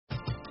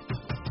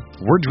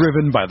We're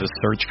driven by the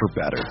search for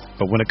better.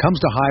 But when it comes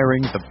to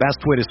hiring, the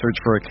best way to search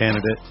for a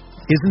candidate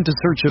isn't to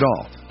search at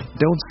all.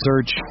 Don't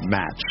search,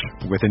 match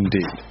with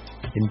Indeed.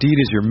 Indeed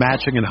is your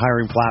matching and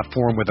hiring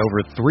platform with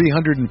over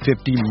 350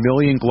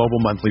 million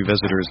global monthly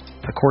visitors,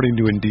 according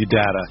to Indeed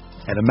data,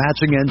 and a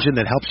matching engine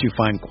that helps you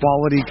find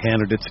quality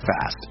candidates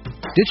fast.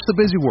 Ditch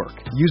the busy work.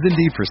 Use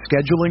Indeed for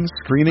scheduling,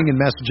 screening, and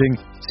messaging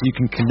so you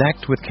can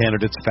connect with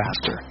candidates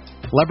faster.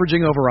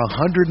 Leveraging over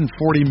 140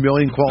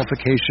 million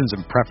qualifications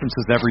and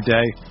preferences every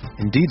day,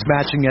 Indeed's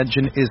matching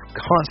engine is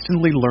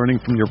constantly learning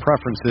from your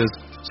preferences,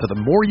 so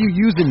the more you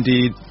use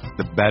Indeed,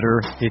 the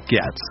better it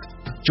gets.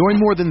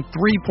 Join more than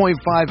 3.5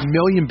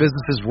 million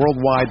businesses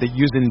worldwide that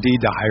use Indeed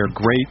to hire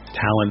great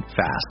talent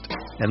fast.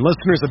 And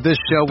listeners of this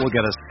show will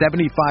get a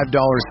 $75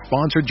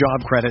 sponsored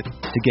job credit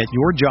to get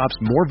your jobs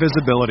more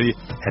visibility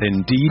at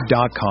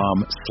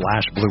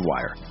Indeed.com/Blue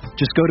Wire.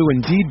 Just go to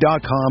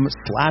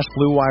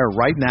Indeed.com/Blue Wire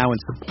right now and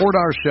support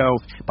our show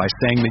by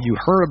saying that you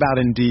heard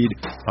about Indeed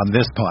on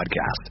this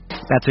podcast.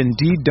 That's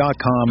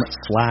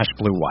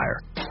Indeed.com/Blue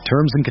Wire.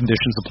 Terms and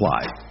conditions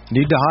apply.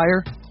 Need to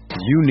hire?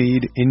 You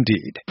need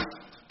Indeed.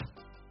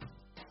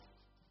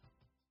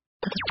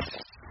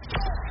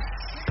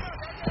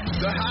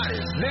 The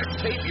hottest Knicks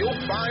tape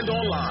you'll find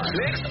online.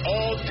 Knicks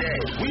all day.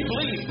 We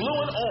bleed blue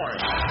and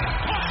orange.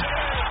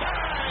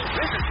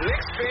 This is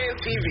Knicks Fan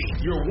TV,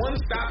 your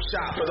one-stop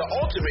shop for the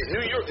ultimate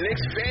New York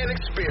Knicks fan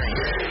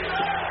experience.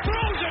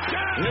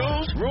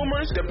 News,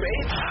 rumors,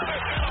 debates,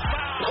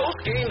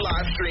 post-game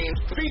live streams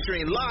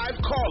featuring live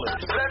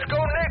callers. Let's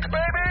go Knicks,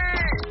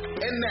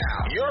 baby! And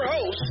now, your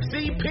host,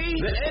 CP,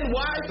 the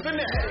NY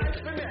Fanatic.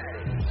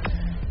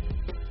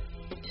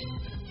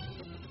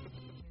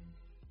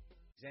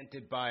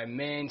 Presented by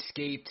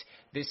Manscaped.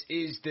 This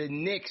is the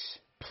Knicks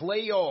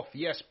playoff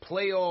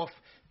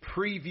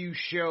preview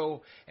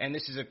show, and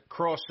this is a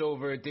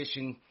crossover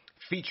edition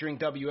featuring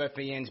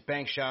WFAN's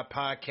Bank Shot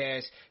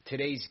podcast.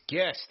 Today's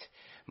guest,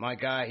 my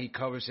guy, he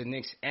covers the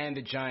Knicks and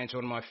the Giants,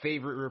 one of my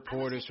favorite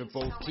reporters for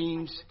both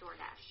teams.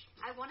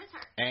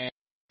 And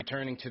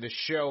returning to the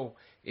show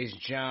is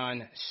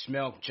John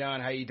Smelk. John,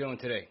 how you doing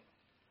today?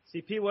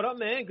 CP, what up,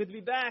 man? Good to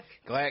be back.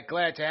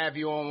 Glad to have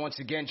you on once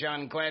again,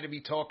 John. Glad to be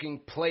talking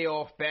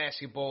playoff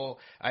basketball.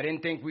 I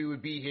didn't think we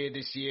would be here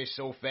this year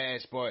so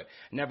fast, but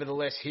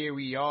nevertheless, here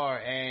we are.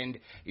 And,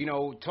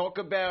 talk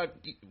about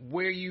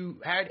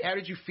how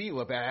did you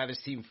feel about how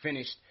this team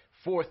finished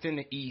fourth in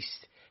the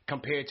East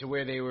compared to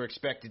where they were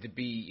expected to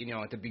be,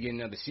 at the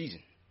beginning of the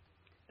season?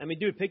 I mean,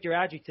 dude, pick your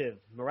adjective.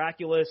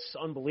 Miraculous,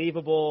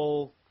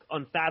 unbelievable,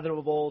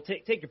 unfathomable.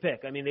 Take your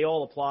pick. I mean, they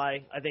all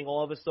apply. I think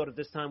all of us thought at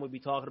this time we'd be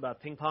talking about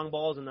ping pong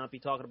balls and not be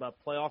talking about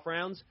playoff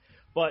rounds.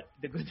 But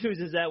the good news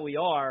is that we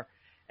are.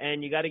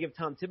 And you got to give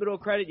Tom Thibodeau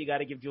credit. You got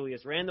to give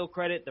Julius Randle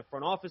credit, the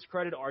front office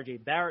credit, R.J.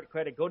 Barrett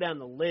credit. Go down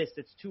the list.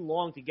 It's too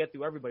long to get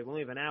through everybody. We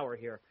only have an hour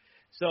here.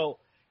 So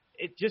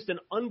it's just an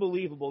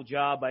unbelievable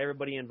job by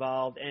everybody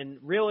involved. And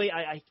really,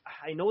 I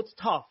know it's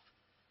tough,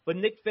 but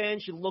Knicks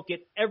fans should look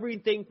at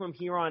everything from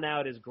here on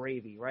out as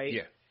gravy, right?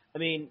 Yeah. I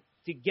mean,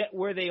 to get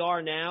where they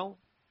are now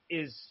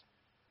is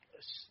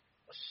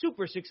a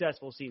super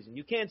successful season.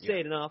 You can't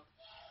say it enough.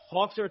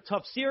 Hawks are a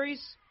tough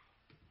series.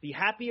 Be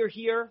happy you're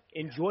here.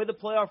 Enjoy the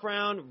playoff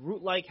round.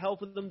 Root like hell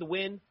for them to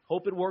win.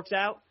 Hope it works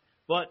out.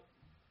 But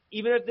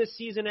even if this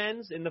season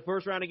ends in the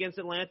first round against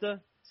Atlanta,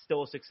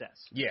 still a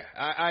success. Yeah,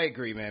 I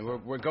agree, man.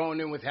 We're going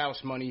in with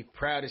house money,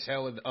 proud as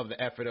hell of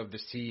the effort of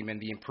this team and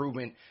the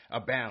improvement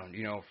abound,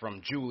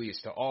 from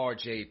Julius to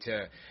RJ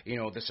to,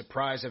 the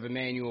surprise of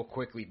Emmanuel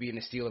Quickley being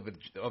the steal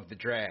of the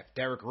draft,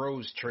 Derrick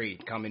Rose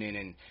trade coming in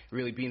and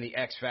really being the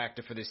X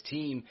factor for this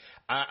team.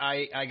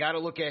 I got to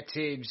look at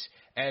Tibbs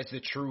as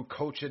the true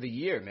coach of the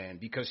year, man,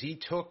 because he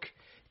took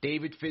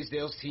David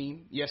Fizdale's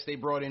team. Yes, they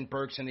brought in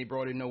Burks and they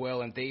brought in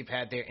Noel, and they've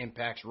had their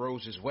impacts,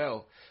 Rose as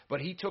well.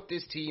 But he took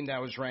this team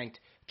that was ranked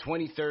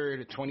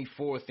 23rd,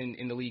 24th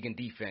in the league in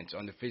defense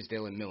under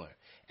Fizdale and Miller.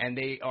 And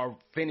they are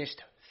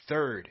finished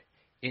third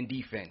in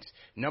defense.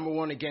 Number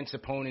one against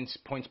opponents'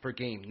 points per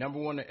game. Number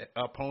one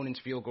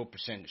opponents' field goal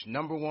percentage.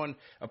 Number one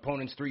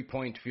opponents'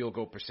 three-point field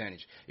goal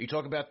percentage. You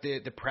talk about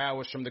the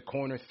prowess from the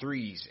corner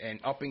threes and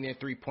upping their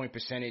three-point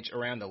percentage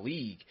around the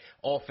league.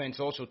 Offense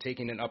also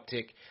taking an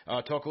uptick.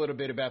 Talk a little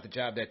bit about the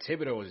job that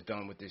Thibodeau has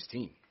done with this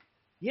team.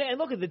 Yeah, and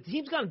look, the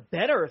team's gotten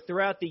better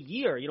throughout the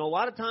year. A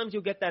lot of times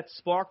you'll get that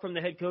spark from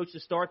the head coach to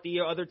start the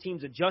year. Other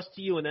teams adjust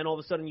to you, and then all of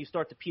a sudden you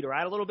start to peter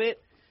out a little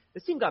bit.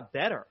 This team got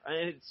better.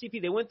 And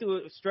CP, they went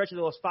through a stretch of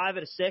they lost 5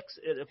 out of 6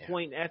 at a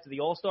point after the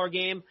All-Star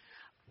game.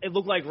 It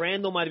looked like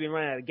Randall might have been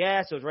running out of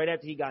gas. It was right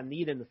after he got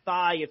kneed in the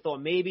thigh. You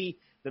thought maybe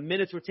the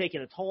minutes were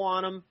taking a toll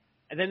on him.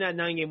 And then that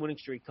 9-game winning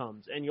streak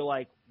comes, and you're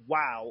like,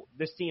 wow,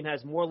 this team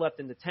has more left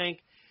in the tank.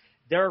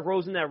 Derrick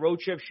Rose in that road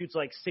trip shoots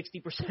like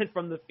 60%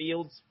 from the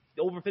field,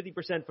 over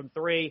 50% from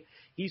three.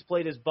 He's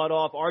played his butt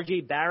off.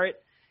 R.J.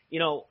 Barrett,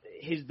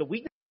 the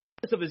weakness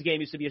of his game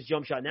used to be his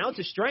jump shot. Now it's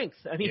his strength.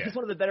 I mean, he's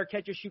one of the better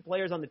catch-and-shoot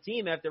players on the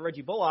team after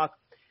Reggie Bullock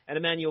and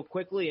Emmanuel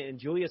Quickley and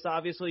Julius,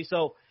 obviously.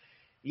 So,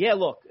 yeah,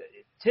 look,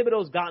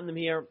 Thibodeau's gotten them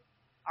here.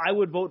 I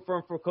would vote for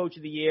him for Coach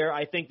of the Year.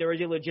 I think there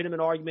is a legitimate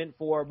argument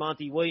for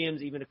Monty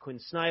Williams, even a Quinn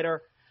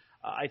Snyder.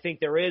 I think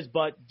there is,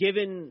 but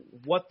given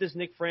what this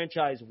Knicks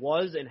franchise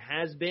was and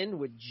has been,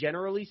 with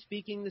generally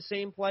speaking the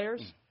same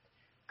players,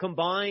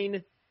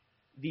 combine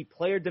the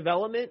player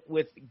development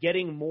with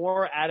getting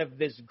more out of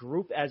this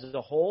group as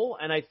a whole,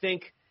 and I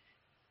think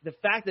the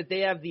fact that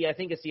they have I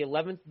think it's the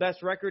 11th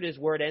best record is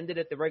where it ended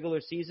at the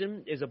regular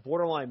season, is a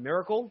borderline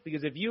miracle,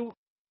 because if you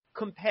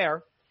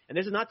compare, and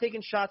this is not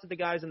taking shots at the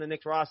guys in the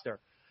Knicks roster,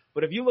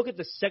 but if you look at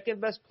the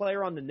second best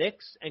player on the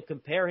Knicks and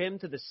compare him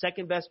to the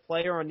second best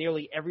player on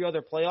nearly every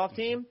other playoff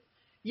team,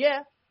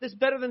 yeah, this is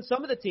better than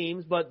some of the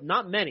teams, but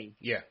not many.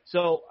 Yeah.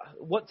 So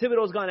what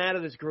Thibodeau's gotten out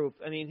of this group,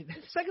 I mean,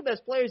 the second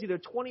best player is either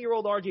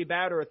 20-year-old R.J.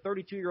 Barrett or a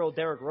 32-year-old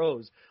Derrick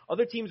Rose.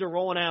 Other teams are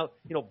rolling out,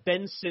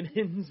 Ben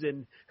Simmons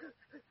and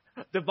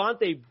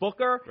Devontae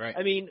Booker. Right.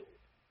 I mean,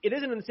 it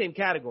isn't in the same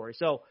category.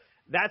 So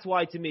that's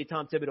why, to me,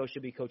 Tom Thibodeau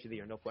should be Coach of the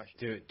Year, no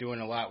question. Doing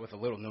a lot with a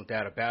little, no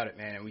doubt about it,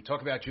 man. And we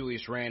talk about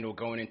Julius Randle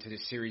going into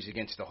this series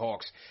against the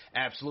Hawks.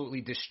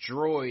 Absolutely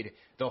destroyed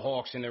the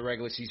Hawks in their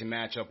regular season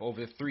matchup.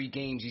 Over the 3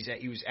 games,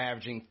 he was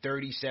averaging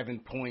 37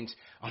 points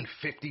on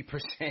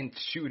 50%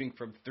 shooting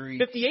from 3.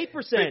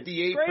 58%.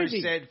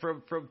 58%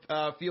 from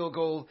field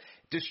goal,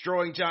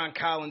 destroying John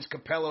Collins,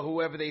 Capella,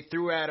 whoever they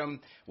threw at him.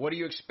 What are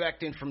you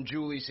expecting from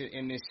Julius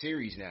in this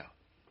series now?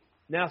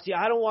 Now, see,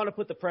 I don't want to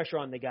put the pressure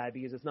on the guy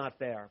because it's not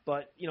fair.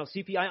 But,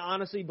 CP, I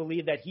honestly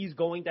believe that he's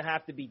going to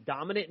have to be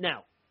dominant.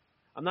 Now,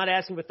 I'm not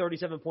asking for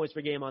 37 points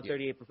per game on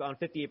 58%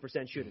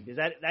 shooting. Because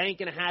that ain't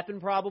going to happen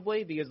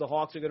probably because the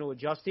Hawks are going to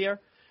adjust here.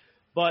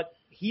 But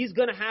he's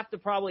going to have to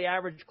probably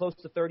average close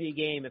to 30 a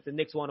game if the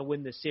Knicks want to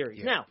win this series.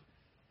 Yeah. Now,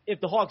 if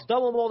the Hawks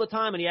double him all the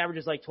time and he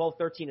averages like 12,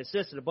 13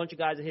 assists and a bunch of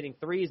guys are hitting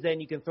threes, then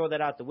you can throw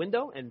that out the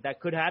window, and that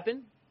could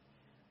happen.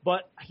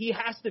 But he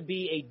has to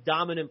be a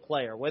dominant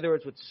player, whether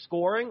it's with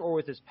scoring or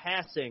with his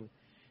passing.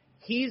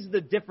 He's the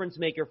difference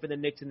maker for the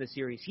Knicks in the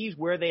series. He's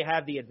where they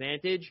have the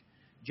advantage.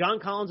 John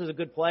Collins is a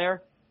good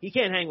player. He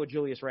can't hang with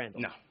Julius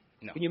Randle.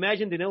 No. Can you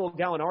imagine Danilo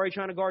Gallinari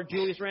trying to guard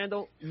Julius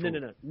Randle?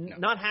 No.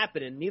 Not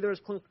happening. Neither is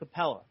Clint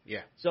Capella.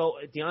 Yeah. So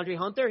DeAndre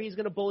Hunter, he's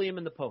going to bully him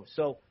in the post.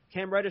 So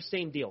Cam Reddish,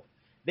 same deal.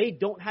 They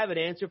don't have an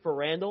answer for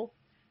Randle.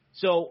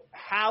 So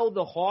how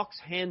the Hawks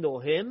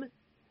handle him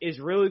is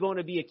really going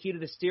to be a key to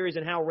the series,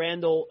 and how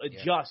Randle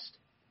adjusts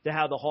to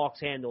how the Hawks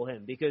handle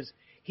him, because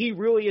he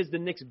really is the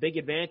Knicks' big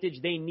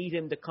advantage. They need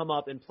him to come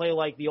up and play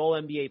like the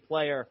All-NBA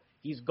player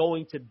he's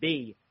going to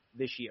be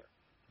this year.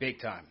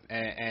 Big time.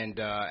 And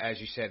as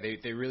you said,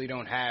 they really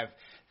don't have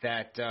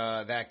that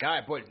guy.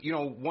 But,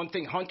 one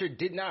thing, Hunter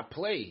did not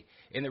play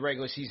in the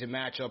regular season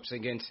matchups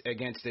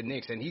against the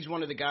Knicks. And he's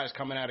one of the guys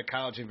coming out of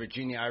college in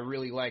Virginia. I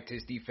really liked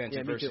his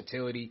defensive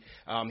versatility.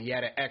 He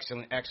had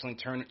an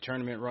excellent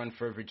tournament run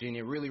for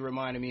Virginia. Really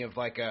reminded me of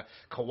like a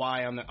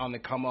Kawhi on the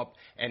come up.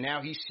 And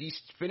now he's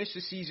finished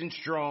the season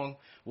strong.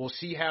 We'll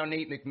see how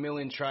Nate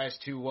McMillan tries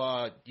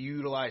to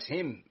utilize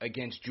him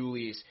against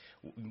Julius.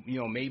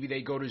 Maybe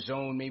they go to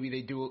zone. Maybe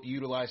they do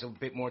utilize a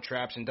bit more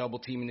traps and double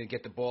teaming to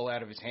get the ball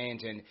out of his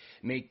hands and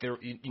make their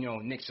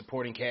Knicks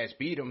supporting cast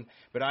beat him.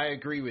 But I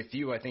agree with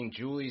you. I think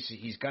Julius,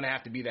 he's going to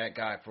have to be that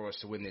guy for us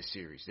to win this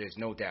series. There's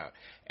no doubt.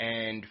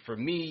 And for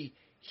me,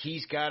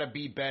 he's got to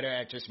be better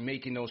at just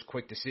making those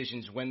quick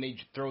decisions when they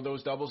throw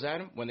those doubles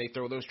at him, when they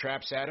throw those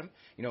traps at him.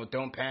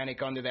 Don't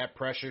panic under that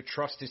pressure.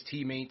 Trust his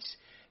teammates.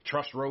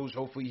 Trust Rose.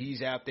 Hopefully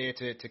he's out there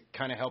to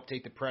kind of help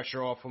take the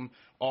pressure off him.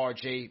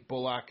 R.J.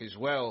 Bullock as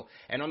well.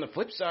 And on the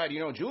flip side,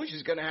 Julius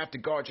is going to have to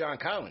guard John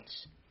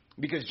Collins.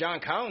 Because John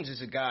Collins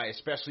is a guy,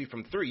 especially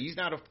from 3, he's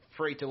not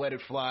afraid to let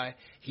it fly.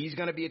 He's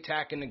going to be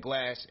attacking the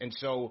glass. And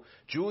so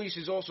Julius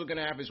is also going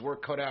to have his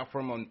work cut out for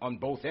him on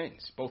both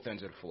ends of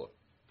the floor.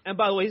 And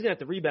by the way, he's going to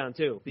have to rebound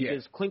too,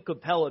 because Clint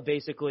Capella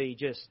basically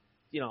just,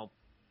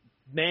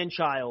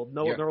 man-child,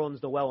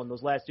 Nerlens Noel in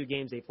those last 2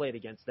 games they played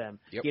against them.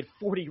 Yep. He had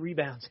 40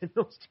 rebounds in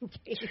those 2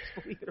 games,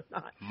 believe it or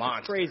not. Monster.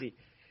 It's crazy.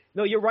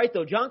 No, you're right,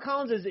 though. John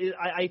Collins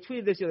I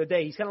tweeted this the other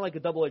day, he's kind of like a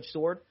double-edged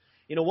sword.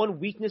 One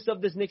weakness of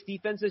this Knicks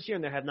defense this year,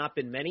 and there have not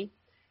been many,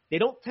 they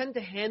don't tend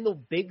to handle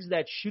bigs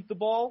that shoot the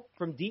ball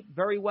from deep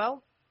very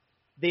well.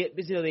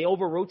 They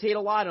over-rotate a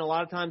lot, and a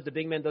lot of times the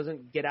big man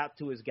doesn't get out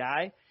to his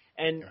guy.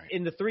 And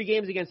in the 3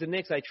 games against the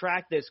Knicks, I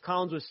tracked this.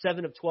 Collins was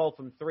 7 of 12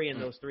 from 3 in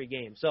those 3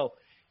 games. So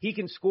he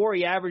can score.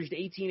 He averaged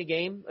 18 a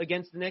game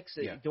against the Knicks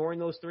during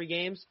those 3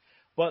 games.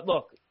 But,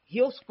 look,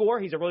 he'll score.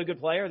 He's a really good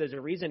player. There's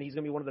a reason he's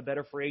going to be one of the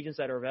better free agents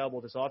that are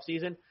available this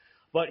offseason.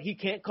 But he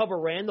can't cover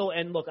Randle.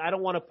 And, look, I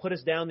don't want to put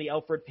us down the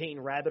Elfrid Payton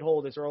rabbit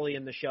hole this early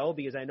in the show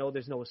because I know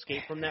there's no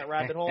escape from that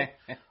rabbit hole.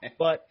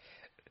 But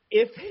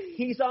if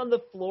he's on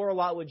the floor a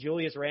lot with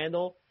Julius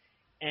Randle,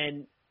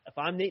 and if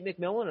I'm Nate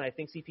McMillan, and I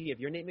think, CP, if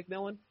you're Nate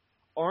McMillan,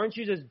 aren't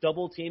you just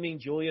double-teaming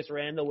Julius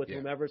Randle with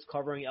whomever's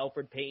covering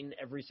Elfrid Payton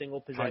every single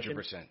possession?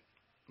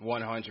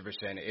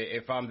 100%.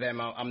 If I'm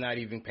them, I'm not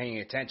even paying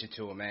attention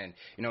to him, man.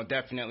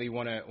 Definitely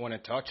want to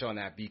touch on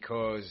that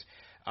because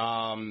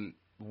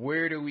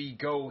where do we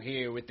go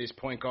here with this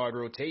point guard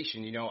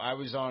rotation? I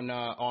was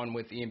on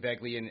with Ian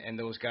Begley and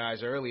those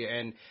guys earlier,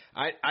 and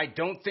I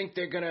don't think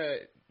they're going to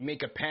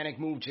make a panic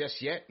move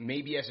just yet.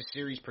 Maybe as the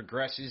series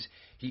progresses,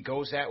 he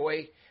goes that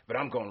way. But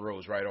I'm going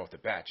Rose right off the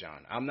bat,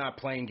 John. I'm not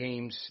playing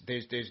games.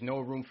 There's no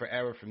room for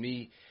error for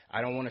me.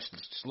 I don't want a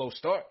slow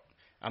start.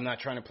 I'm not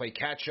trying to play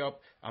catch-up.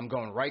 I'm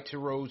going right to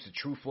Rose, the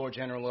true floor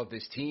general of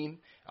this team.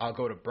 I'll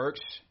go to Burks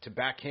to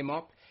back him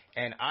up.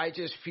 And I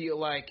just feel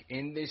like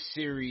in this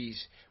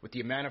series, with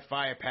the amount of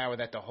firepower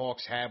that the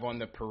Hawks have on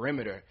the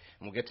perimeter, and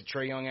we'll get to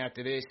Trae Young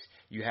after this,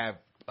 you have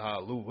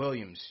Lou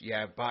Williams, you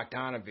have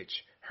Bogdanovich,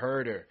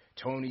 Herter,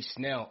 Tony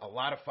Snell, a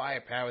lot of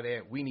firepower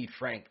there. We need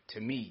Frank, to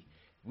me.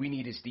 We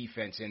need his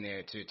defense in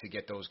there to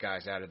get those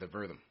guys out of their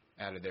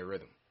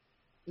rhythm.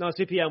 No,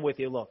 CP, I'm with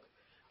you. Look,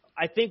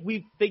 I think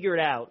we've figured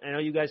out. I know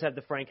you guys have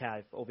the Frank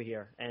Hive over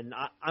here, and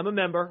I'm a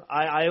member.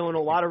 I own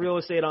a lot of real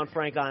estate on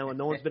Frank Island.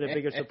 No one's been a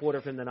bigger supporter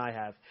of him than I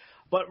have.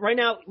 But right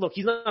now, look,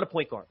 he's not a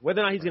point guard.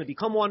 Whether or not he's going to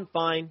become one,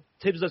 fine.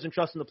 Tibbs doesn't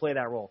trust him to play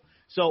that role.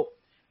 So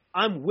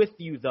I'm with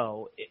you,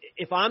 though.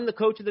 If I'm the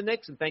coach of the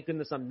Knicks, and thank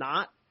goodness I'm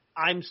not,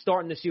 I'm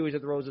starting the series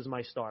with Rose as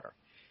my starter.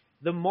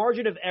 The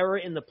margin of error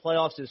in the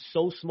playoffs is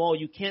so small,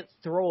 you can't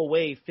throw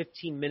away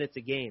 15 minutes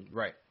a game.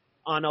 Right.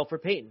 On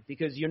Elfrid Payton,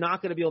 because you're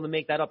not going to be able to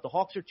make that up. The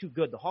Hawks are too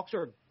good. The Hawks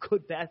are a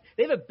good bad.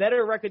 They have a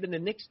better record than the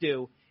Knicks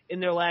do in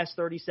their last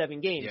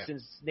 37 games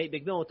since Nate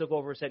McMillan took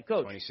over as head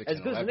coach. As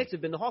good as the Knicks have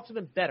been, the Hawks have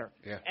been better.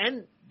 Yeah.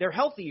 And they're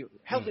healthier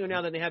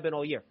now than they have been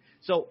all year.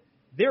 So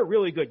they're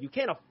really good. You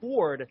can't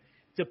afford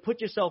to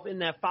put yourself in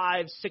that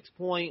 5-6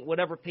 point,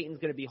 whatever Payton's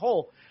going to be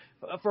hole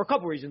for a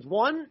couple reasons.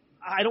 One,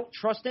 I don't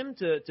trust him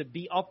to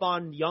be up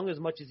on Young as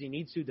much as he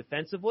needs to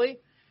defensively.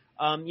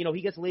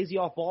 He gets lazy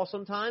off ball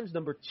sometimes.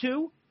 Number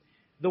two,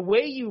 the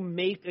way you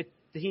make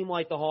a team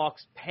like the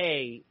Hawks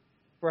pay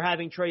for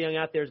having Trae Young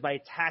out there is by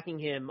attacking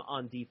him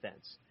on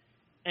defense.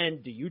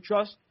 And do you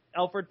trust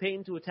Elfrid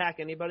Payton to attack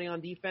anybody on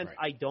defense?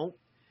 Right. I don't.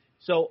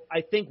 So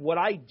I think what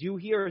I do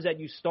here is that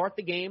you start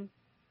the game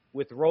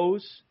with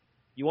Rose.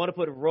 You want to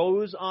put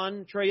Rose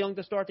on Trae Young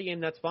to start the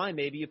game, that's fine.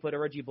 Maybe you put a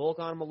Reggie Bullock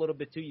on him a little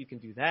bit too. You can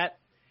do that.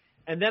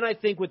 And then I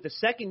think with the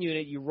second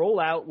unit, you roll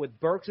out with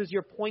Burks as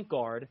your point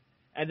guard.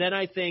 And then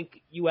I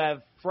think you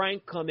have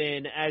Frank come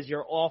in as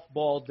your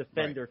off-ball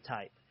defender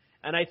type.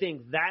 And I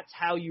think that's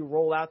how you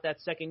roll out that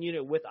second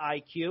unit with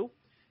IQ.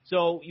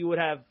 So you would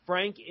have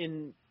Frank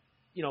in,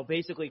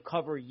 basically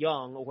cover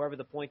Young or whoever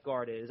the point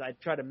guard is.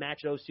 I'd try to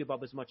match those two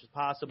up as much as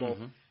possible.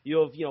 Mm-hmm.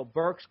 You have,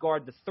 Burks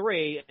guard the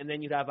 3, and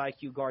then you'd have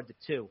IQ guard the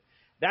 2.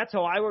 That's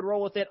how I would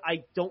roll with it.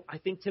 I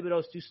think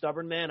Thibodeau's too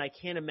stubborn, man. I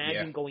can't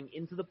imagine going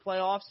into the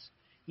playoffs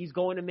he's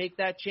going to make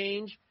that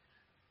change.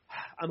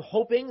 I'm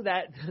hoping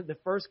that the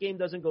first game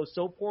doesn't go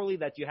so poorly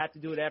that you have to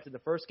do it after the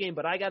first game,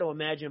 but I got to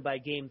imagine by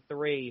game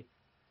 3,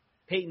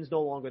 Payton's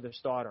no longer the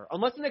starter.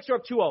 Unless the Knicks are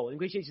up 2-0, in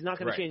which case he's not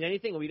going to change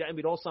anything, and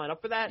we'd all sign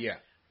up for that. Yeah.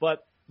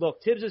 But,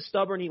 look, Tibbs is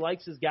stubborn. He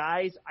likes his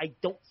guys. I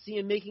don't see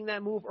him making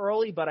that move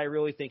early, but I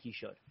really think he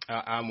should.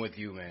 I'm with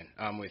you, man.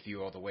 I'm with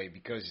you all the way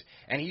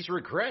and he's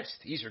regressed.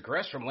 He's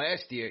regressed from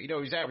last year.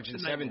 He's averaging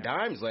 7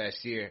 dimes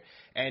last year.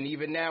 And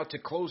even now to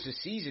close the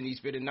season,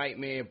 he's been a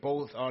nightmare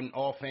both on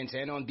offense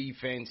and on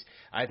defense.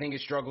 I think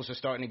his struggles are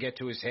starting to get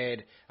to his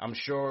head. I'm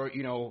sure,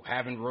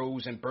 having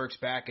Rose and Burks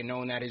back and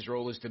knowing that his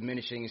role is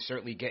diminishing is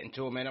certainly getting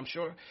to him. And I'm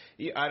sure,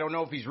 I don't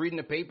know if he's reading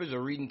the papers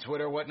or reading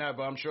Twitter or whatnot,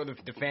 but I'm sure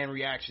the fan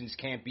reactions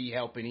can't be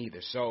helping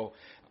either. So,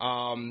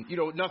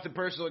 nothing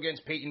personal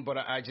against Payton, but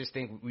I just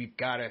think we've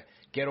got to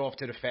get off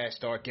to the fast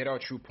start, get our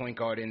true point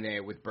guard in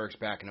there with Burks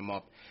backing him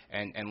up,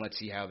 and let's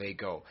see how they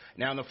go.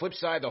 Now, on the flip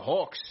side, the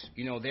Hawks,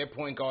 their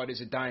point guard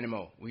is a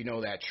dynamo. We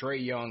know that.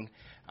 Trae Young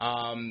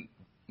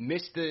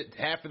missed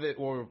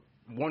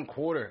one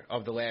quarter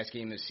of the last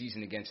game of the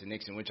season against the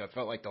Knicks, in which I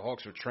felt like the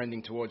Hawks were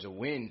trending towards a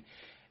win.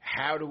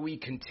 How do we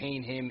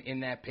contain him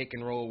in that pick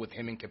and roll with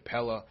him and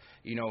Capella?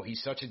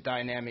 He's such a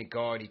dynamic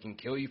guard. He can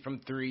kill you from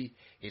 3.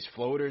 His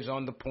floater's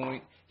on the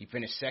point. He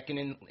finished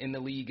second in the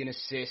league in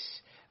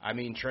assists. I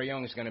mean, Trae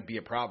Young is going to be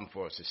a problem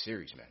for us this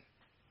series, man.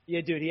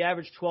 Yeah, dude, he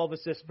averaged 12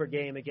 assists per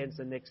game against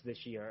the Knicks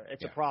this year.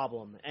 It's a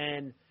problem.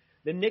 And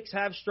the Knicks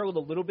have struggled a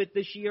little bit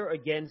this year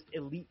against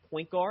elite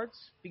point guards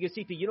because,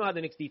 CP, you know how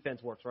the Knicks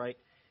defense works, right?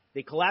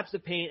 They collapse the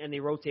paint and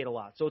they rotate a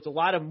lot. So it's a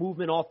lot of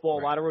movement off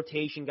ball, a lot of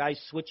rotation, guys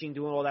switching,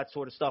 doing all that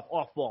sort of stuff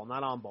off ball,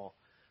 not on ball.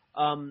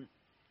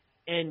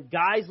 And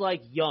guys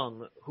like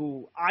Young,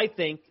 who I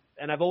think,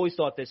 and I've always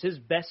thought this, his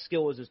best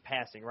skill is his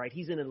passing, right?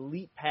 He's an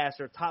elite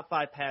passer, top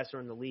 5 passer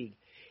in the league.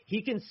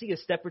 He can see a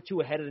step or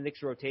two ahead of the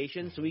Knicks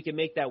rotation, so he can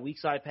make that weak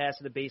side pass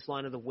to the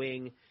baseline of the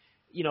wing.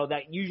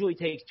 That usually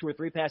takes 2 or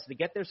 3 passes to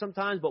get there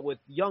sometimes, but with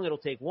Young it'll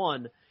take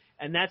 1.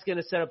 And that's going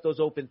to set up those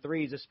open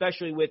threes,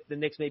 especially with the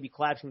Knicks maybe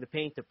collapsing the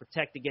paint to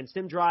protect against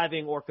him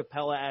driving or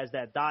Capella as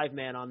that dive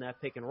man on that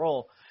pick and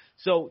roll.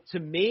 So to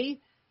me,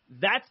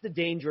 that's the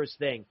dangerous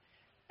thing.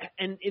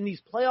 And in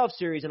these playoff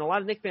series, and a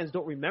lot of Knicks fans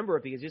don't remember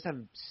it because they just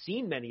haven't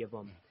seen many of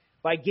them,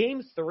 by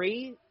game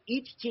 3,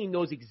 each team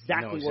knows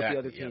exactly what the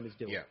other team is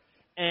doing. Yeah.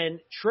 And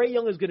Trae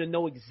Young is going to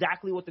know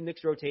exactly what the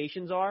Knicks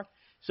rotations are.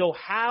 So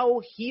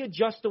how he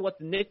adjusts to what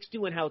the Knicks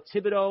do and how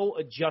Thibodeau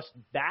adjusts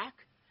back,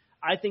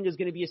 I think is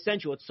going to be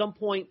essential. At some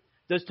point,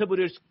 does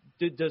Thibodeau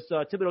does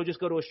Thibodeau just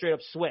go to a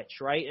straight-up switch,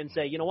 right, and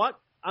say, you know what,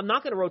 I'm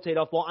not going to rotate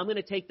off ball. I'm going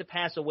to take the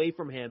pass away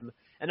from him,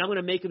 and I'm going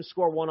to make him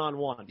score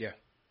one-on-one. Yeah.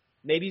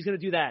 Maybe he's going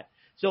to do that.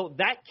 So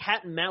that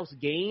cat-and-mouse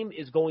game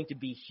is going to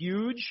be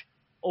huge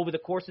over the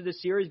course of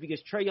this series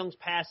because Trae Young's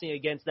passing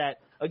against that,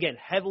 again,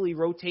 heavily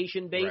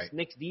rotation-based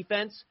Knicks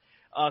defense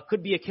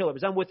could be a killer.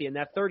 Because I'm with you. In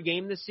that third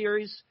game this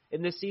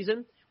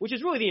season, which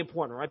is really the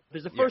important, right?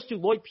 Because the first two,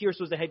 Lloyd Pierce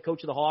was the head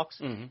coach of the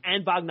Hawks,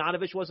 and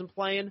Bogdanovich wasn't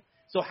playing.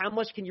 So how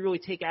much can you really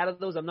take out of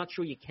those? I'm not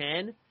sure you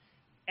can.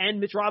 And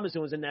Mitch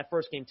Robinson was in that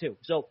first game too.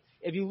 So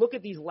if you look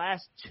at these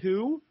last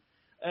two,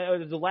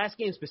 the last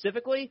game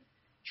specifically,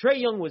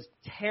 Trae Young was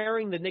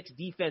tearing the Knicks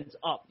defense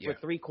up for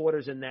 3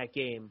 quarters in that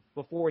game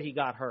before he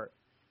got hurt.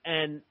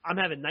 And I'm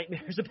having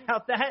nightmares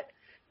about that.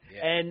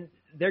 Yeah. And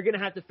they're going to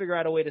have to figure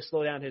out a way to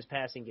slow down his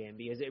passing game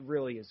because it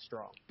really is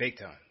strong. Big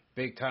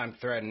time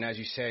threat. And as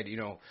you said,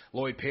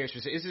 Lloyd Pierce,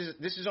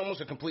 this is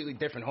almost a completely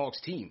different Hawks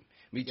team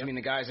between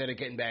the guys that are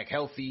getting back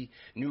healthy,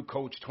 new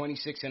coach,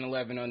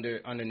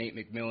 26-11 under Nate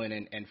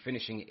McMillan and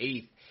finishing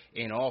 8th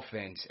in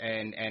offense.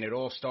 And it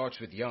all starts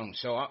with Young.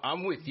 So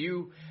I'm with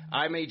you.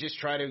 I may just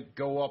try to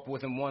go up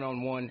with him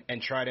one-on-one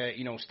and try to,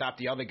 stop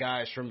the other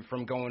guys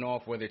from going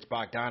off, whether it's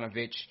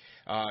Bogdanovich,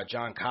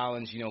 John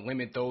Collins,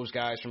 limit those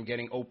guys from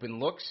getting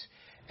open looks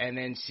and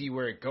then see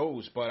where it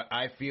goes. But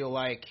I feel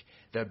like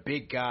the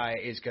big guy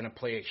is going to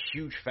play a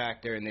huge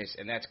factor in this,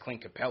 and that's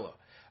Clint Capella.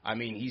 I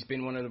mean, he's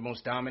been one of the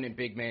most dominant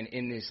big men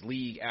in this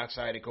league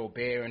outside of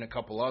Gobert and a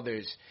couple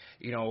others,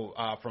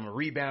 from a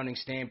rebounding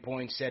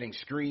standpoint, setting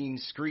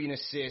screens, screen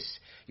assists,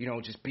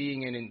 just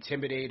being an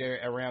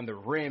intimidator around the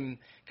rim.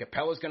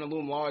 Capella's going to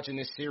loom large in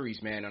this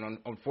series, man. And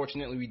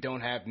unfortunately, we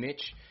don't have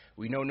Mitch.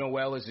 We know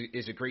Noel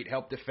is a great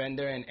help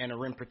defender and a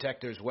rim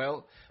protector as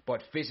well,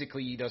 but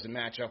physically he doesn't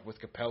match up with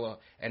Capella.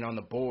 And on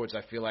the boards,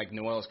 I feel like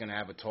Noel's going to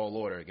have a tall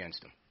order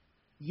against him.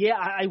 Yeah,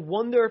 I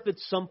wonder if at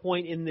some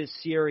point in this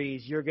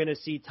series you're going to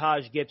see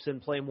Taj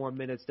Gibson play more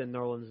minutes than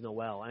Nerlens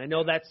Noel. And I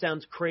know that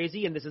sounds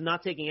crazy, and this is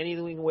not taking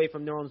anything away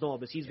from Nerlens Noel,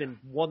 because he's been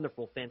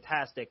wonderful,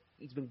 fantastic.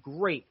 He's been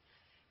great.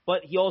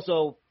 But he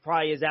also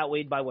probably is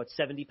outweighed by,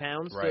 70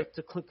 pounds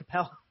to Clint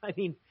Capella? I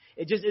mean,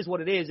 it just is what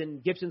it is,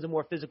 and Gibson's a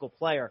more physical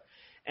player.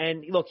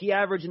 And, look, he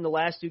averaged in the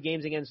last 2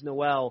 games against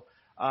Noel,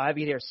 I have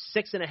you here,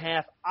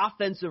 6.5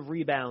 offensive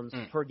rebounds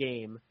per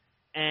game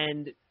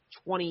and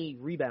 20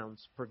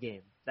 rebounds per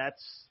game.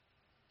 That's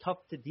tough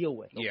to deal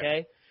with, okay?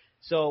 Yeah.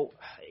 So,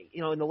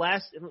 in the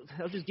last –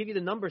 I'll just give you the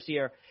numbers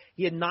here.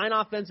 He had 9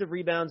 offensive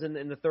rebounds in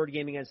the third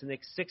game against the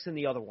Knicks, 6 in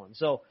the other one.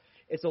 So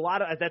it's a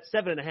lot of – that's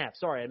 7.5.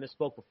 Sorry, I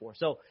misspoke before.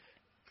 So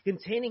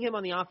containing him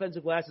on the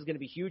offensive glass is going to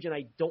be huge, and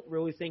I don't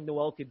really think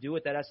Noel could do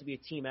it. That has to be a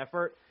team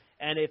effort.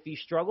 And if he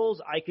struggles,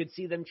 I could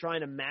see them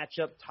trying to match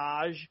up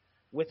Taj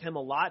with him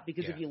a lot,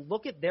 because if you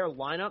look at their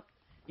lineup,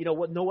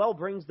 what Noel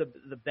brings the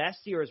best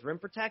here is rim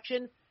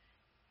protection.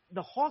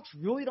 The Hawks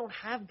really don't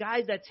have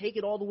guys that take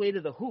it all the way to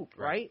the hoop,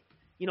 right?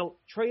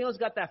 Trae Young's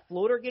got that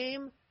floater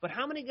game, but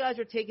how many guys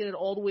are taking it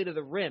all the way to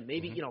the rim?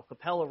 Maybe,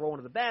 Capella rolling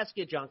to the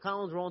basket, John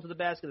Collins rolling to the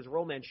basket as a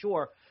roll man,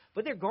 sure.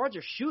 But their guards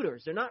are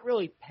shooters. They're not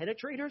really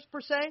penetrators per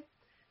se.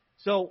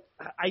 So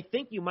I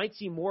think you might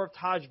see more of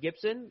Taj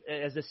Gibson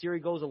as the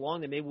series goes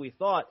along than maybe we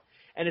thought.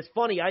 And it's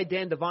funny, I had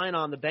Dan Devine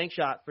on the bank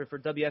shot for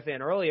WFAN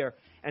earlier,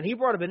 and he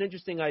brought up an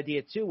interesting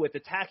idea, too, with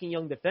attacking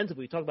Young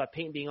defensively. We talked about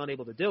Payton being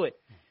unable to do it.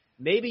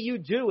 Maybe you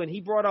do, and he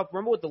brought up,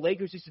 remember what the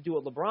Lakers used to do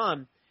with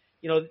LeBron,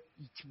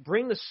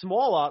 bring the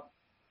small up,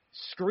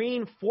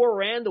 screen for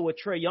Randall with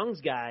Trae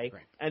Young's guy,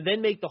 and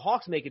then make the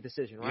Hawks make a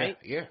decision, right?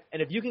 Yeah.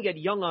 And if you can get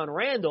Young on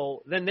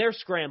Randall, then they're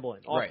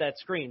scrambling off that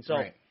screen.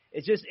 So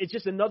it's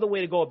just another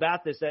way to go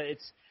about this. That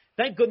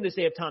thank goodness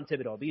they have Tom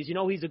Thibodeau, because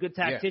he's a good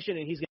tactician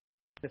and he's going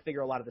to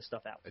figure a lot of this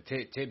stuff out.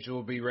 Tibbs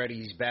will be ready.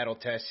 He's battle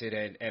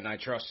tested, and I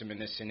trust him in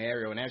this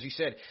scenario. And as you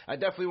said, I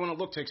definitely want to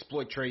look to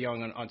exploit Trae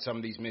Young on some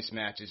of these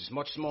mismatches. He's a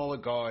much smaller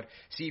guard.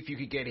 See if you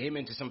could get him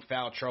into some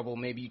foul trouble.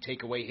 Maybe you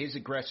take away his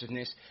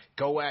aggressiveness.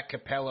 Go at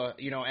Capella.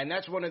 And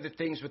that's one of the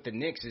things with the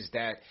Knicks is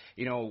that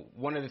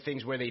one of the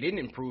things where they didn't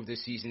improve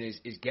this season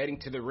is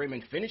getting to the rim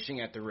and finishing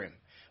at the rim.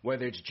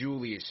 Whether it's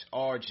Julius,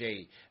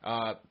 RJ,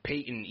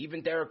 Peyton,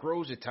 even Derrick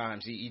Rose at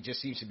times, he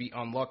just seems to be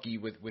unlucky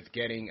with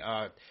getting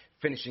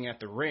finishing at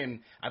the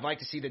rim. I'd like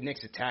to see the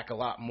Knicks attack a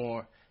lot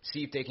more,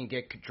 see if they can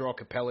draw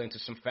Capella into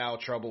some foul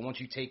trouble. Once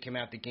you take him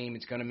out the game,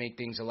 it's going to make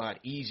things a lot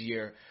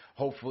easier.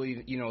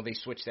 Hopefully, they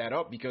switch that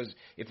up, because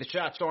if the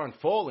shots aren't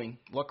falling,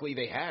 luckily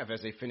they have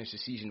as they finish the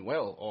season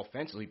well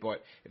offensively,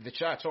 but if the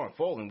shots aren't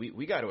falling,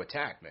 we got to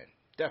attack, man.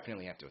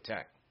 Definitely have to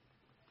attack.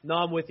 No,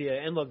 I'm with you.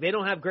 And look, they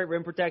don't have great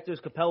rim protectors.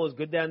 Capella's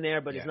good down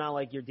there, but it's not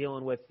like you're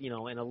dealing with,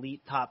 an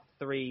elite top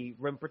 3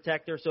 rim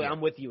protector. So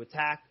I'm with you.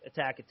 Attack.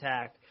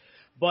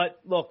 But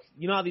look,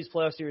 you know how these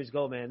playoff series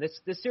go, man.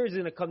 This series is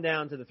going to come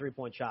down to the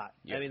 3-point shot.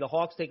 I mean, the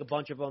Hawks take a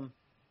bunch of them.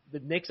 The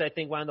Knicks, I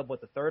think, wound up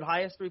with the 3rd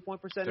highest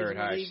 3-point percentage in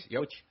the league,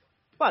 which,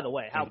 by the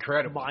way, how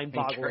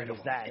mind-boggling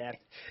is that?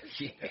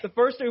 The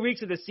first 3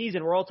 weeks of the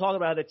season, we're all talking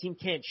about how the team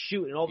can't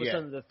shoot, and all of a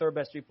sudden the 3rd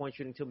best 3-point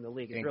shooting team in the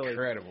league. It's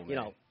incredible,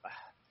 really,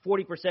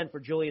 40% for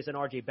Julius and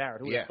RJ Barrett.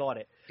 Who would have thought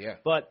it? Yeah.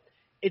 But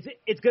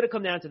it's going to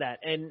come down to that.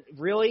 And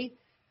really,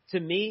 to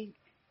me,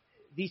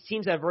 these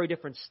teams have very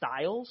different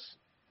styles.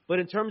 But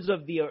in terms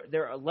of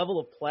their level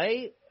of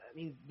play, I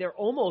mean, they're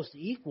almost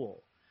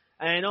equal.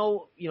 And I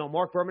know,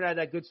 Mark Berman had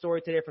that good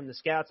story today from the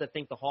scouts that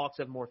think the Hawks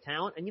have more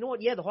talent. And you know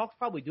what? Yeah, the Hawks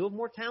probably do have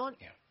more talent.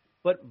 Yeah.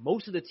 But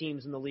most of the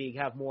teams in the league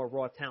have more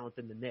raw talent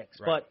than the Knicks.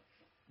 Right. But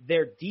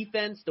their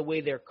defense, the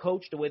way they're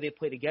coached, the way they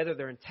play together,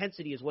 their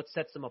intensity is what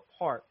sets them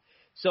apart.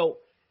 So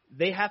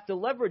they have to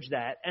leverage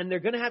that, and they're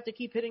going to have to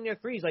keep hitting their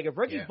threes. Like if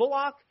Reggie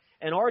Bullock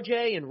and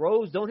RJ and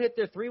Rose don't hit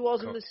their three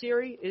wells in the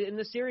series,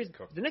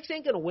 the Knicks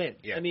ain't going to win.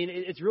 Yeah. I mean,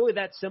 it's really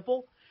that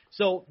simple.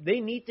 So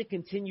they need to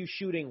continue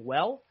shooting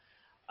well.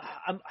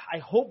 I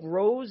hope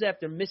Rose,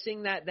 after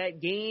missing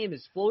that game,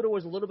 his floater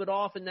was a little bit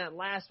off in that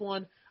last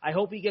one. I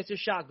hope he gets his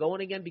shot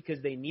going again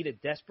because they need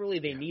it desperately.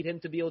 They need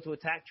him to be able to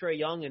attack Trae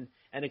Young and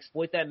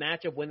exploit that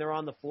matchup when they're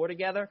on the floor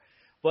together.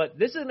 But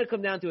this is going to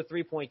come down to a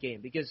three-point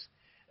game because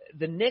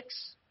the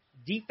Knicks'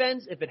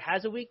 defense, if it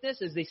has a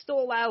weakness, is they still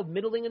allow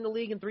middling in the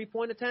league in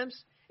three-point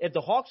attempts. If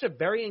the Hawks are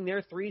burying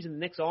their threes and the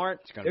Knicks aren't,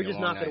 they're just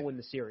not going to win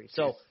the series.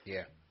 So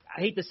I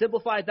hate to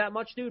simplify it that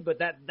much, dude, but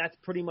that's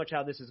pretty much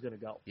how this is going to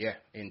go. Yeah,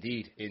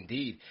 indeed.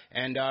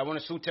 And I want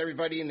to salute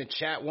everybody in the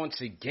chat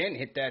once again.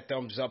 Hit that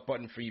thumbs up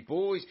button for you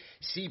boys.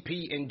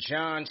 CP and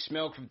John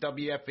Smelk from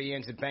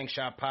WFAN's The Bank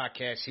Shot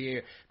Podcast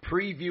here,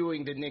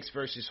 previewing the Knicks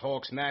versus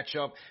Hawks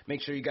matchup.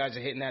 Make sure you guys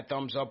are hitting that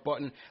thumbs up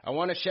button. I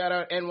want to shout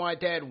out NY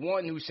Dad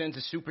 1 who sends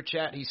a super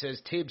chat. He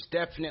says, Tibbs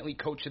definitely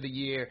Coach of the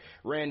Year.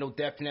 Randall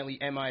definitely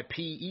MIP.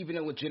 Even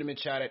a legitimate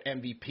shot at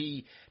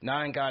MVP.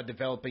 9 God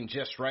developing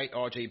just right.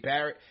 RJ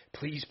Barrett.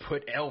 Please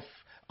put Elf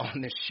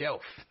on the shelf.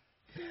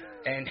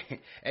 And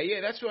yeah,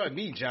 that's what I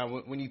mean,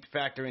 John, when you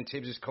factor in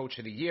Tibbs as Coach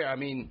of the Year. I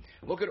mean,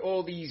 look at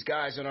all these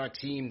guys on our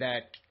team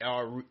that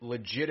are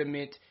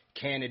legitimate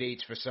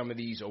candidates for some of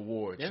these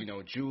awards.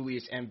 Yeah.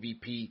 Julius,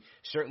 MVP,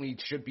 certainly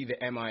should be the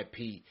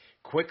MIP.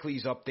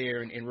 Quickly's up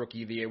there in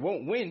Rookie of the Year.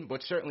 Won't win,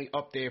 but certainly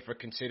up there for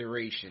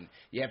consideration.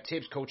 You have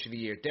Tibbs Coach of the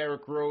Year.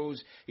 Derrick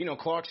Rose,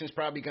 Clarkson's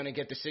probably going to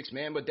get the sixth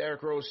man, but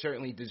Derrick Rose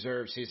certainly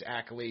deserves his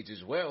accolades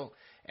as well.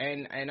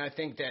 And I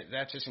think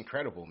that's just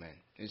incredible, man.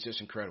 It's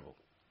just incredible.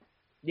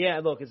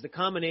 Yeah, look, it's the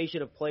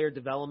combination of player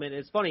development.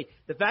 It's funny.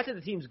 The fact that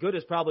the team's good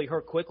has probably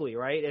hurt Quickly,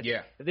 right?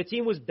 If the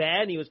team was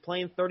bad and he was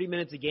playing 30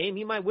 minutes a game,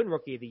 he might win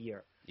Rookie of the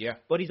Year. Yeah.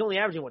 But he's only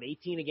averaging,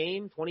 18 a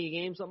game, 20 a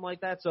game, something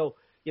like that. So,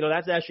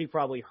 that's actually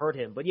probably hurt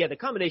him. But, yeah, the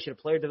combination of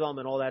player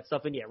development, all that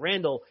stuff. And, yeah,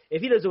 Randall,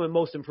 if he doesn't win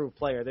Most Improved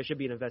Player, there should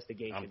be an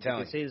investigation. I'm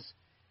telling you.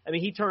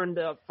 He turned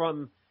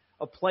from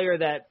a player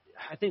that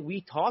I think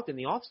we talked in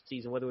the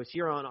offseason, whether it was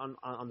here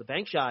on the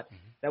Bank Shot,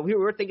 that we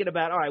were thinking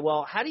about, all right,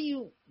 well, how do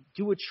you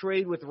do a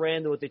trade with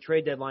Randall at the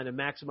trade deadline and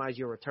maximize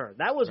your return?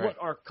 That was what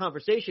our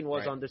conversation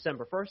was on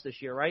December 1st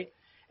this year, right?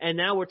 And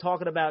now we're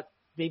talking about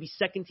maybe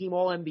second-team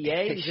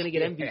All-NBA. He's going to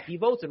get MVP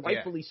votes, and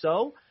rightfully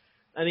so.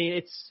 I mean,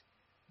 it's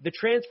the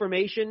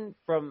transformation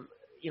from,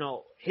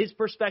 his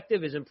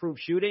perspective is improved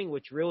shooting,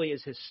 which really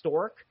is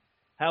historic,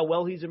 how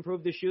well he's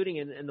improved his shooting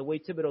and the way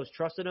Thibodeau's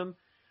trusted him.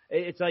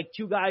 It's like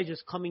two guys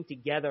just coming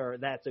together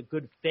that's a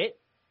good fit.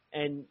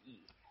 And,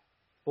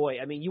 boy,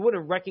 you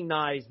wouldn't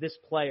recognize this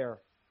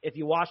player if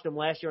you watched him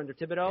last year under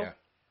Thibodeau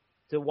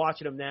to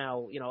watching him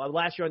now,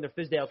 last year under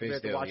Fizdale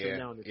compared to watching him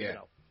now under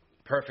Thibodeau.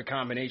 Perfect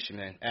combination,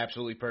 man.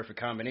 Absolutely perfect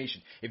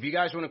combination. If you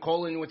guys want to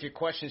call in with your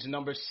questions, the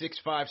number is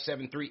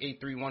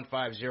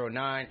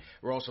 657-383-1509.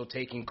 We're also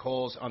taking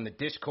calls on the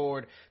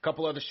Discord. A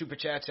couple other super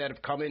chats that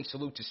have come in.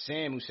 Salute to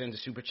Sam, who sends a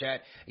super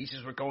chat. He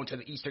says we're going to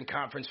the Eastern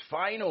Conference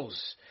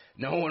Finals.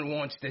 No one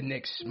wants the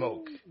Knicks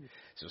smoke.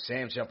 So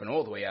Sam's jumping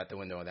all the way out the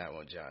window on that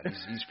one, John.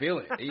 He's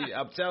feeling it.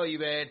 I'm telling you,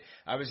 man.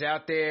 I was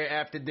out there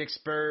after Knicks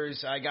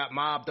Spurs. I got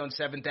mobbed on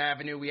 7th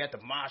Avenue. We had the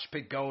mosh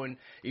pit going.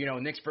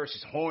 Knicks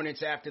versus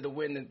Hornets after the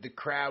win. The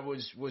crowd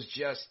was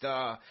just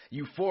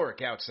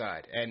euphoric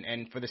outside,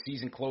 and for the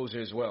season closer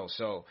as well.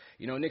 So,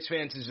 Knicks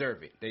fans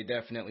deserve it. They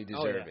definitely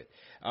deserve it.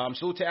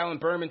 Salute to Alan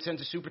Berman,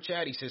 sends a super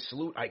chat. He says,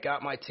 salute, I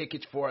got my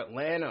tickets for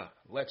Atlanta.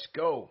 Let's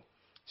go.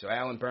 So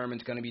Alan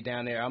Berman's going to be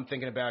down there. I'm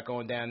thinking about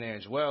going down there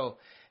as well.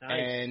 Nice.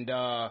 And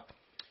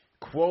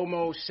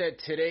Cuomo said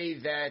today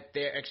that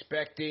they're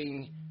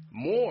expecting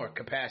more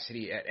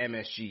capacity at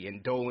MSG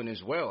and Dolan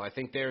as well. I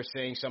think they're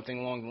saying something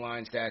along the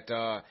lines that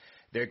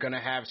they're going to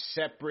have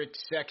separate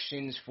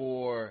sections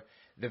for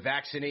the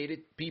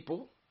vaccinated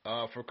people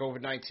for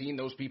COVID-19.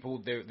 Those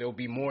people, there'll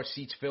be more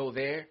seats filled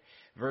there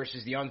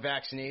versus the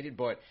unvaccinated.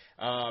 But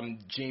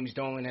James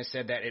Dolan has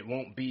said that it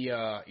won't be,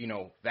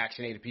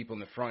 vaccinated people in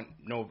the front,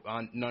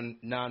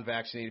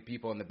 non-vaccinated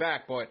people in the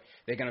back. But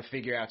they're going to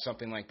figure out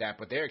something like that.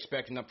 But they're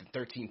expecting up to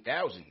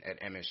 13,000 at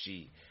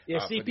MSG. Yeah,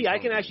 CP, I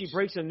can actually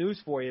break some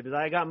news for you because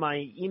I got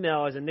my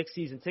email as a Knicks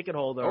season ticket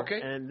holder. Okay.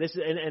 And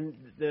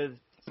the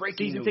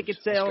Breaking season news. ticket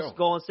sales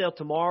go on sale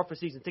tomorrow for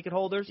season ticket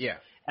holders. Yeah.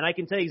 And I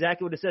can tell you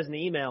exactly what it says in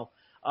the email.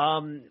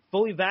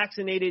 Fully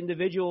vaccinated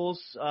individuals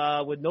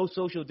with no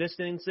social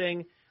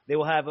distancing, they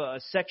will have a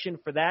section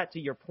for that, to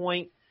your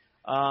point,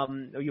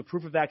 or your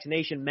proof of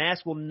vaccination.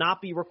 Masks will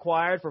not be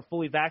required for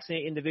fully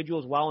vaccinated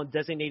individuals while in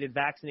designated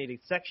vaccinated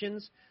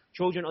sections.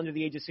 children under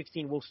the age of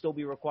 16 will still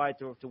be required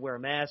to wear a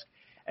mask.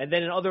 And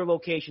then in other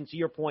locations, to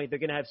your point, they're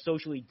going to have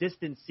socially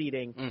distanced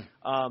seating,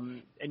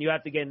 and you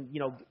have to, again,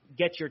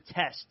 get your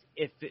test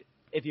if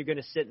you're going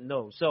to sit in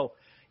those. So,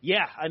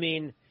 yeah, I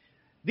mean,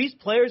 these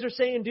players are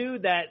saying,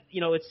 dude, that,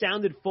 it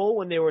sounded full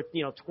when there were,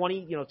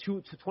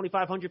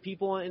 2,500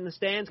 people in the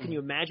stands. Can you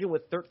imagine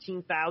what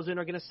 13,000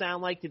 are going to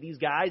sound like to these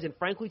guys? And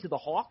frankly, to the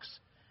Hawks,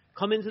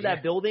 come into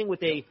that building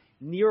with a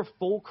near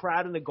full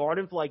crowd in the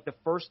Garden for like the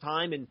first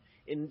time in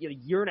a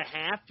year and a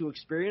half to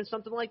experience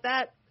something like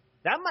that.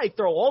 That might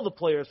throw all the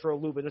players for a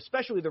loop, and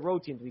especially the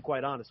road team, to be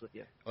quite honest with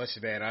you.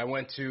 Listen, man,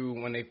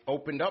 when they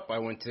opened up, I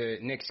went to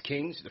Knicks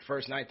Kings the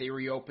first night they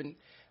reopened.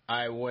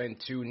 I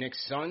went to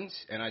Knicks Suns,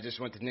 and I just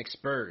went to Knicks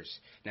Spurs.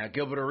 Now,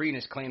 Gilbert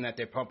Arenas claim that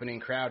they're pumping in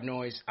crowd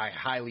noise. I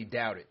highly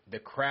doubt it. The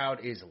crowd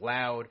is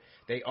loud.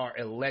 They are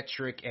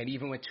electric, and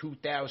even with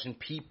 2,000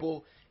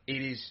 people,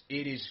 it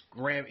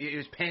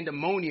is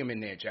pandemonium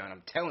in there, John.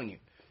 I'm telling you.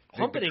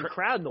 Pumping in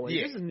crowd noise.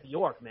 Yeah. This is New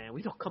York, man.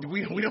 We don't come.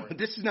 We don't.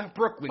 This is not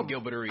Brooklyn,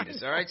 Gilbert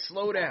Arenas. All right,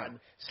 slow down.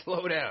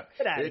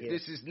 Get out of here.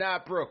 This is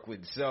not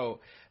Brooklyn.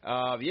 So,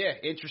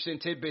 interesting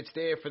tidbits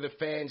there for the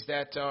fans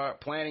that are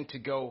planning to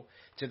go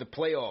to the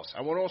playoffs. I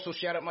want to also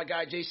shout out my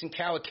guy Jason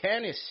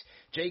Calacanis.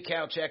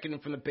 J-Cal checking in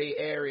from the Bay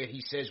Area.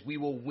 He says we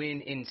will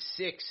win in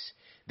 6.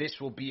 This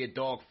will be a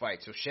dogfight.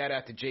 So shout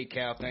out to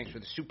J-Cal. Thanks for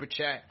the super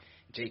chat.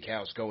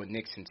 J-Cal's going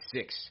Knicks in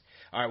 6.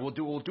 All right,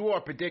 we'll do our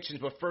predictions,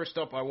 but first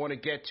up, I want to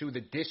get to the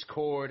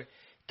Discord.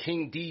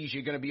 King Deej,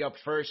 you're going to be up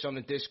first on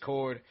the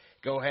Discord.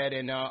 Go ahead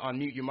and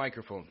unmute your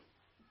microphone.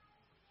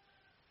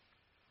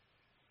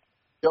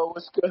 Yo,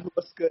 what's good?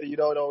 What's good? It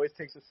always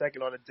takes a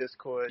second on the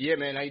Discord. Yeah,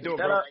 man, how you doing,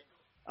 bro?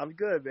 I'm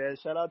good, man.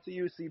 Shout out to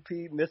you,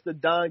 CP. Mr.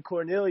 Don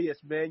Cornelius,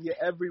 man. You're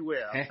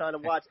everywhere. I'm trying to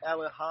watch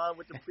Alan Hahn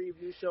with the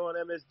preview show on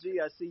MSG.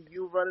 I see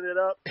you running it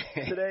up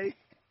today.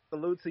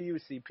 Salute to you,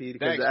 CP,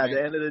 because Thanks, at man.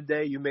 the end of the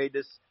day, you made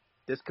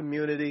this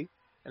community,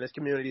 and this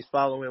community's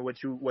following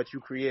what you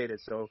created.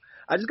 So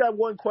I just got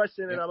one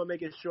question, and I'm gonna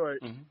make it short,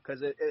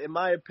 because in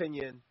my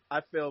opinion,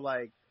 I feel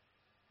like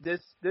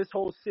this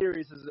whole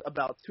series is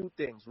about 2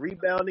 things: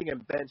 rebounding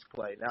and bench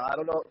play. Now I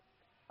don't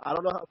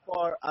know how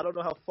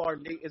far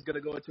Nate is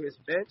gonna go into his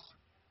bench,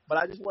 but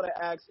I just want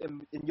to ask,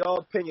 in your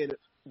opinion,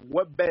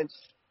 what bench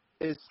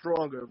is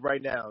stronger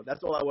right now?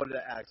 That's all I wanted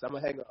to ask. I'm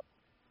gonna hang up.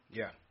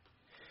 Yeah.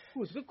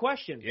 Ooh, it's a good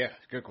question. Yeah,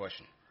 it's a good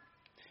question.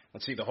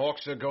 Let's see. The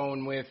Hawks are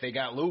going with, they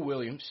got Lou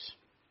Williams,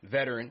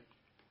 veteran,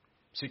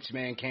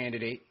 6-man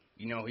candidate.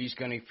 He's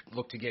going to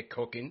look to get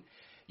cooking.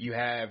 You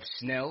have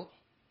Snell.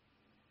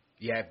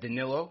 You have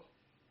Danilo.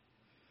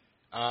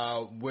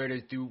 Where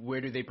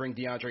do they bring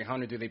DeAndre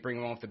Hunter? Do they bring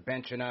him off the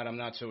bench or not? I'm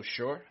not so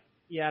sure.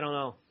 Yeah, I don't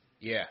know.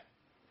 Yeah.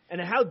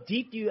 And how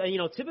deep do you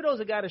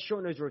Thibodeau's a guy to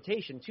shorten his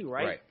rotation too,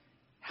 right? Right.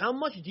 How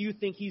much do you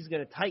think he's going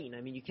to tighten? How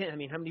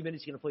many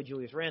minutes are you going to play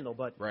Julius Randle?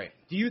 But right.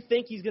 Do you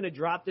think he's going to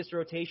drop this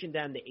rotation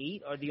down to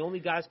 8? Are the only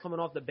guys coming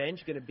off the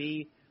bench going to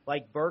be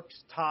like Burks,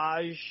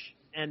 Taj,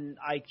 and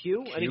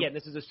IQ? And again,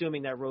 this is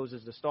assuming that Rose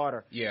is the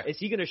starter. Yeah. Is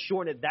he going to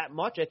shorten it that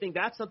much? I think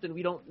that's something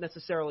we don't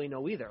necessarily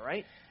know either,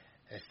 right?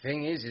 The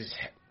thing is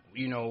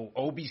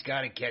Obi's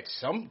got to get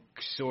some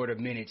sort of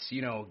minutes.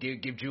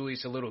 Give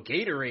Julius a little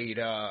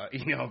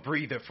Gatorade,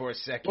 breather for a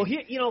second.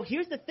 Well,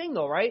 here's the thing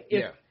though, right?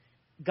 If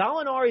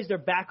Gallinari's their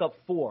backup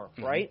 4,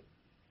 right?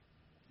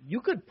 You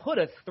could put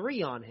a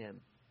 3 on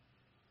him.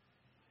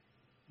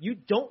 You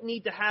don't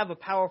need to have a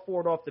power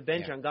forward off the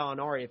bench on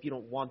Gallinari if you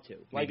don't want to.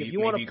 If you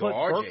want to put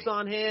Burks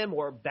on him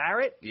or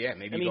Barrett. Yeah,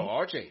 maybe go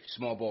RJ,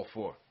 small ball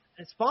 4.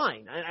 It's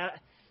fine.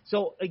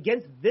 So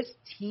against this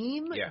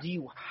team, do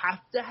you have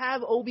to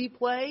have Obi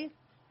play?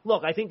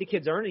 Look, I think the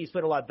kid's earned it. He's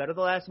played a lot better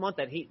the last month.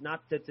 I'd hate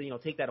not to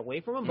take that away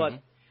from him,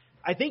 but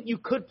I think you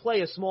could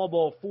play a small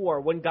ball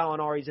 4 when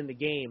Gallinari's in the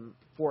game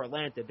for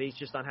Atlanta, based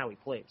just on how he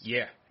plays.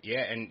 Yeah,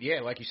 and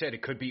like you said,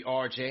 it could be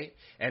RJ,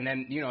 and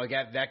then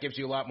that gives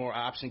you a lot more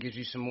options, gives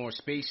you some more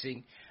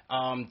spacing.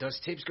 Does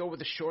Tibbs go with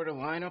a shorter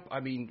lineup? I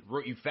mean,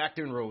 you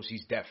factor in Rose,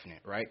 he's definite,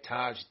 right?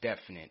 Taj,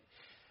 definite.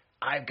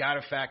 I've got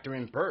to factor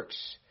in Burks,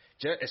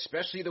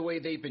 especially the way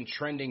they've been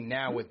trending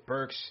now with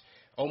Burks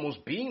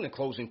almost being the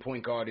closing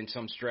point guard in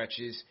some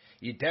stretches.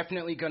 You're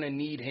definitely going to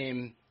need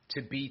him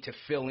to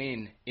fill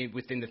in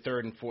within the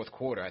third and fourth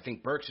quarter. I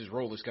think Burks'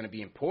 role is going to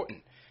be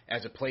important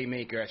as a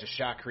playmaker, as a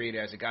shot creator,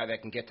 as a guy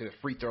that can get to the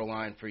free throw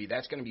line for you.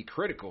 That's going to be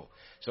critical.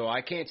 So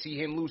I can't see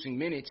him losing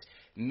minutes.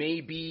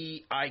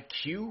 Maybe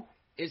IQ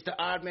is the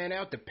odd man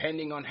out,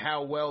 depending on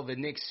how well the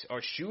Knicks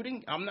are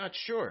shooting. I'm not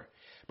sure.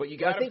 But you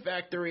got to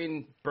factor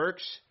in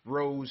Burks,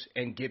 Rose,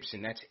 and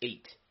Gibson. That's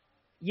 8.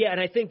 Yeah, and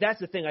I think that's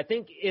the thing. I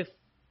think if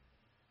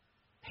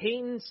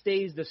Payton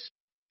stays the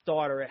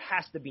starter, it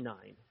has to be 9.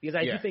 Because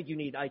I do think you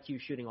need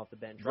IQ shooting off the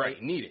bench, right?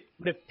 Right, need it.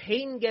 But if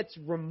Payton gets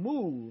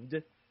removed,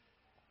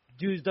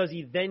 does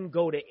he then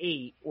go to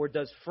 8, or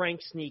does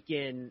Frank sneak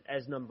in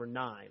as number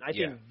 9? I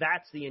think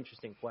that's the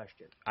interesting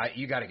question.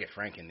 You got to get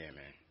Frank in there,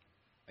 man.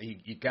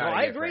 You got to.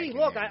 I agree.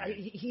 Look,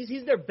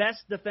 he's their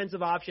best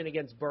defensive option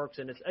against Burks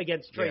and it's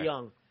against Trae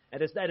Young,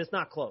 and it's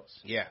not close.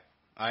 Yeah.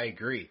 I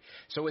agree.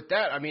 So with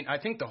that, I mean, I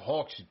think the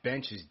Hawks'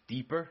 bench is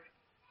deeper,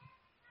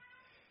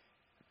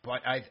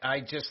 but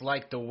I just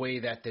like the way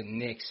that the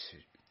Knicks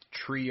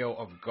trio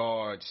of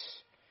guards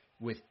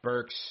with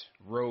Burks,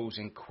 Rose,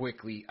 and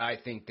Quickly, I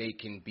think they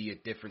can be a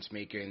difference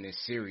maker in this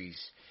series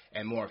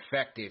and more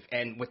effective.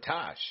 And with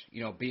Taj,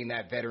 being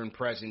that veteran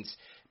presence,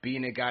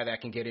 being a guy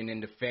that can get in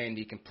and defend,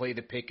 he can play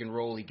the pick and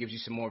roll, he gives you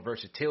some more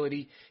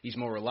versatility, he's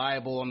more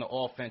reliable on the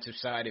offensive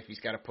side if he's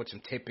got to put some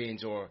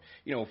tip-ins or,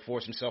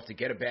 force himself to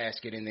get a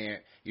basket in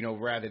there,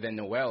 rather than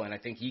Noel. And I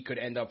think he could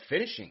end up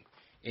finishing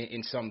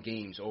in some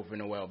games over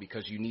Noel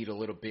because you need a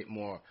little bit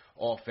more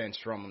offense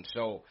from him.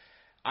 So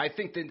I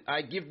think that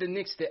I give the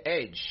Knicks the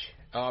edge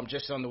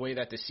just on the way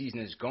that the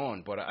season is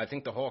gone, but I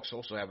think the Hawks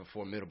also have a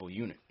formidable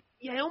unit.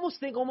 Yeah, I almost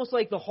think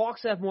like the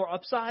Hawks have more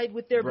upside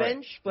with their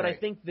bench, but I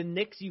think the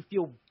Knicks, you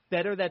feel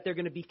better that they're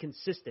going to be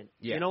consistent.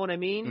 Yeah. You know what I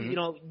mean?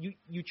 Mm-hmm.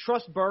 You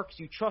trust Burks,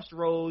 you trust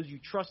Rose, you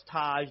trust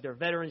Taj. They're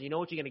veterans. You know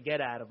what you're going to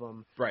get out of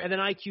them. Right. And then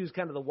IQ is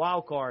kind of the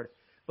wild card.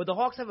 But the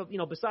Hawks have,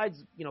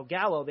 besides,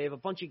 Gallo, they have a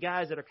bunch of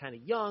guys that are kind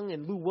of young.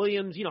 And Lou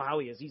Williams, you know how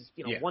he is. He's,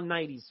 one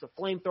night he's a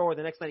flamethrower,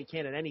 the next night he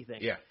can't at anything.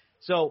 Yeah.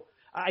 So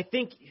I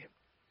think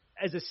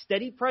as a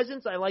steady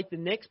presence, I like the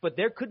Knicks. But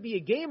there could be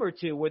a game or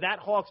two where that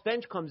Hawks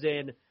bench comes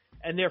in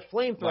and they're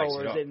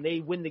flamethrowers and they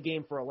win the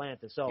game for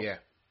Atlanta. So yeah.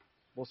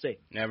 We'll see.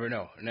 Never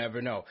know.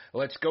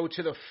 Let's go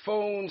to the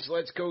phones.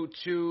 Let's go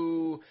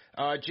to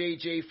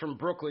JJ from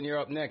Brooklyn. You're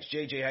up next.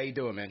 JJ, how you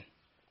doing, man?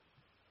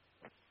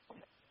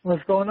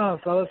 What's going on,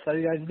 fellas? How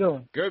you guys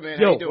doing? Good, man.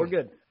 How you doing? We're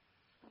good.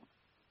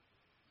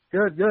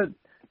 Good.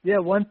 Yeah,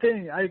 one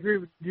thing, I agree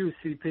with you,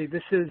 CP.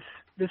 This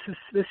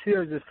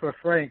year is just for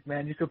Frank,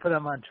 man. You could put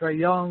him on Trae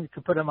Young. You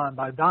could put him on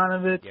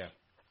Bogdanovich. Yeah.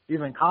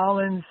 Even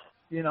Collins.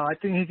 I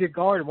think he could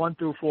guard 1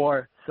 through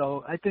 4.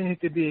 So I think he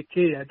could be a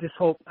key.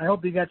 I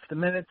hope he gets the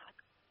minutes.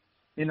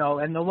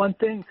 And the one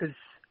thing, because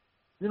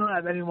you don't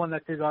have anyone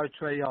that could guard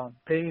Trae Young.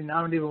 Payne,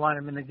 I don't even want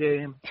him in the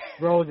game.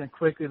 Rose and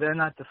Quickly, they're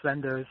not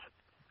defenders.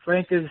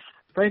 Frank is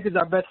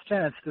our best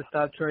chance to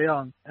stop Trae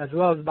Young, as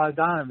well as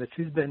Bogdanovich.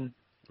 He's been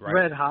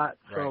red hot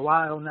for a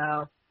while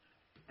now.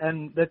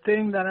 And the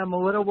thing that I'm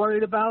a little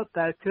worried about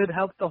that could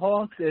help the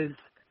Hawks is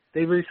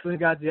they recently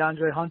got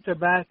DeAndre Hunter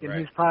back, and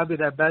he's probably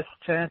their best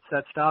chance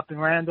at stopping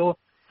Randall.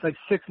 It's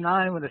like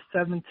 6'9" with a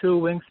 7'2"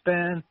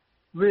 wingspan.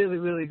 Really,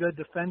 really good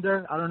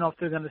defender. I don't know if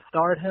they're going to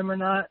start him or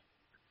not,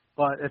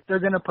 but if they're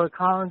going to put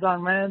Collins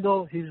on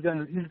Randall, he's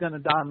going to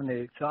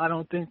dominate. So I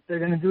don't think they're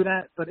going to do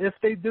that. But if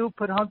they do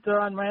put Hunter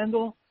on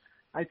Randall,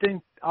 I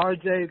think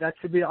that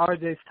should be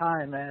RJ's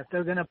time, man. If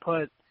they're going to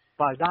put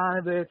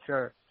Bogdanovich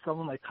or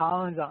someone like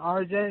Collins on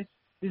RJ,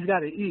 he's got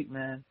to eat,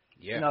 man.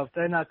 Yeah. If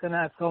they're not going to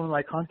have someone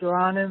like Hunter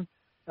on him,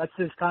 that's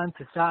his time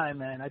to shine,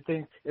 man. I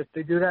think if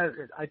they do that,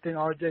 I think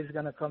RJ's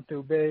going to come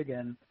through big,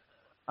 and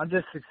I'm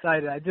just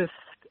excited.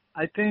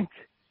 I think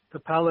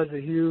Capella's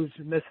a huge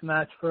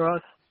mismatch for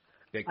us.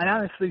 I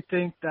honestly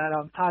think that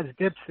Taj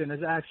Gibson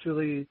is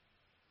actually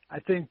 – I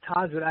think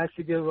Taj would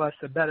actually give us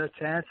a better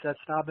chance at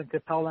stopping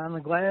Capella on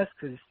the glass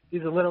because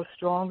he's a little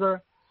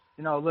stronger,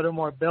 a little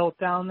more built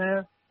down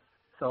there.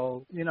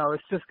 So,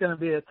 it's just going to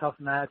be a tough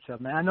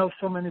matchup, man. I know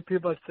so many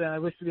people are saying I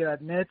wish we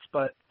had Mitch,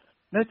 but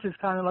Mitch is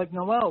kind of like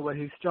Noel where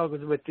he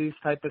struggles with these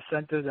type of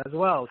centers as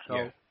well.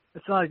 So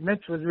it's not like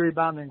Mitch was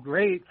rebounding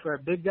great. For a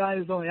big guy,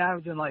 he's only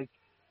averaging like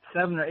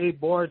 7 or 8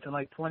 boards in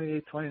like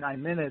 28,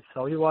 29 minutes.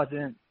 So he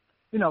wasn't,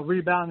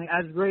 rebounding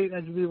as great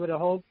as we would have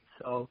hoped.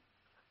 So,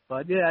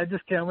 but yeah, I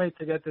just can't wait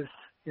to get this,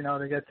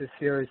 to get this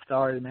series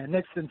started, man.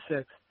 Knicks in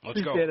 6.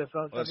 Let's go.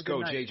 Let's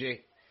go, JJ.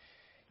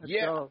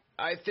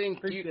 I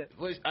think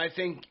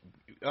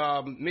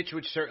Mitch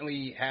would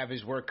certainly have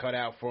his work cut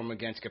out for him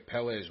against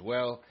Capella as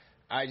well.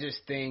 I just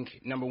think,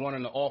 number one,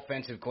 on the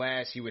offensive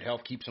glass, he would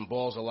help keep some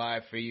balls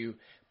alive for you,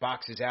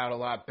 boxes out a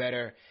lot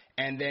better,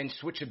 and then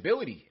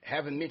switchability,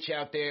 having Mitch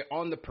out there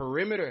on the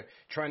perimeter,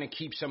 trying to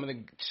keep some of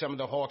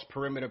the Hawks'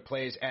 perimeter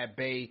players at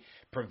bay,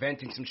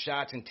 preventing some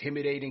shots,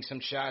 intimidating some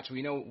shots.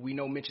 We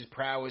know Mitch's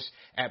prowess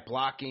at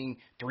blocking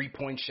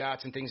 3-point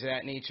shots and things of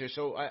that nature.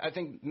 So I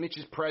think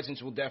Mitch's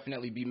presence will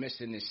definitely be missed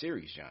in this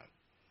series, John.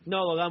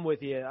 No, look, I'm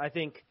with you. I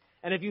think.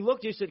 And if you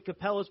look just at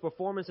Capella's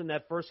performance in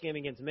that first game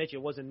against Mitch, it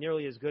wasn't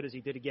nearly as good as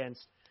he did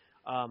against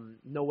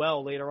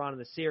Noel later on in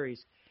the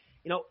series.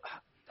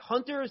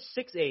 Hunter is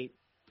 6'8",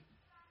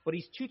 but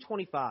he's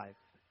 225.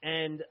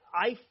 And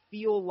I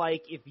feel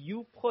like if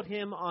you put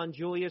him on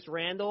Julius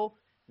Randle,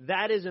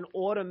 that is an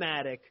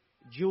automatic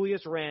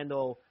Julius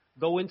Randle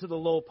go into the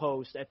low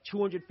post at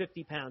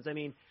 250 pounds. I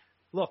mean,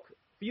 look,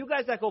 for you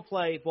guys that go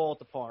play ball at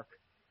the park,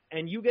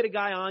 and you get a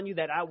guy on you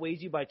that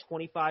outweighs you by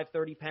 25,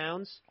 30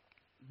 pounds,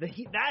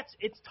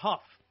 it's tough.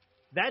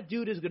 That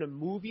dude is going to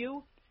move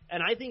you,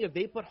 and I think if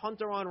they put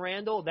Hunter on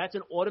Randall, that's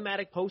an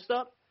automatic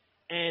post-up,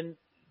 and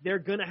they're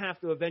going to have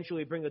to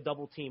eventually bring a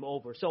double team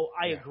over. So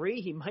I agree,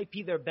 he might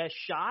be their best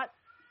shot,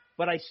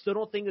 but I still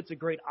don't think it's a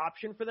great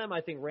option for them. I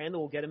think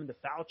Randall will get him into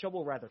foul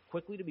trouble rather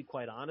quickly, to be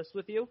quite honest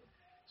with you.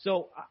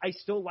 So I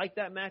still like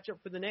that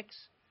matchup for the Knicks,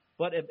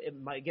 but it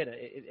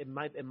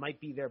might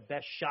be their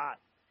best shot.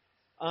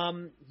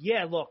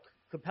 Look,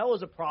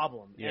 Capella's a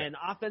problem. Yeah. And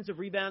offensive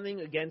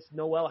rebounding against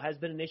Noel has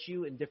been an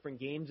issue in different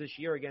games this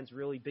year against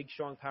really big,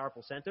 strong,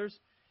 powerful centers.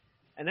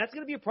 And that's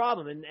going to be a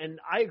problem. And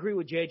I agree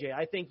with JJ.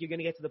 I think you're going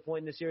to get to the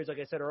point in this series, like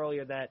I said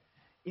earlier, that,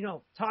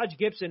 Taj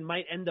Gibson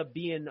might end up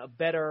being a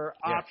better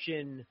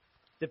option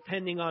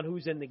depending on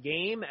who's in the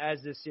game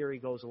as this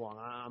series goes along.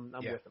 I'm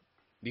with him.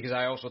 Because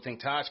I also think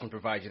Taj can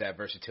provide you that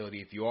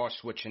versatility. If you are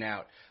switching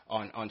out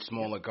on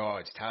smaller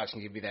guards, Taj can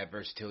give you that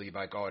versatility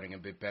by guarding a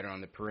bit better on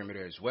the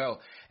perimeter as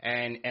well.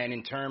 And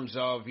in terms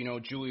of,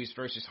 Julius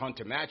versus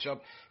Hunter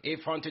matchup,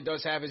 if Hunter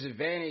does have his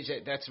advantage,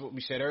 that's what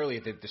we said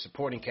earlier, that the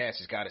supporting cast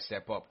has got to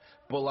step up.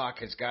 Bullock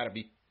has got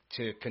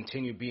to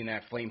continue being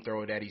that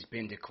flamethrower that he's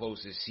been to close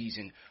this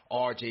season.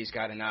 RJ's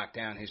got to knock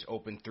down his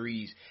open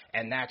threes,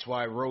 and that's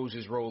why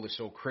Rose's role is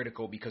so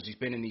critical, because he's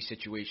been in these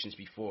situations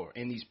before,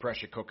 in these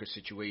pressure cooker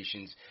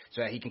situations, so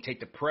that he can take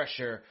the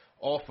pressure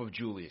off of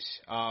Julius.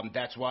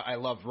 That's why I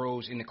love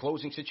Rose in the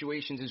closing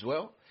situations as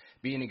well,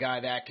 being a guy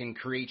that can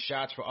create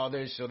shots for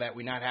others so that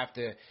we not have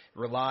to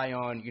rely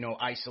on,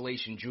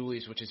 isolation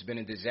Julius, which has been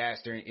a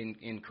disaster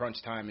in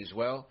crunch time as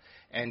well.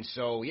 And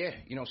so,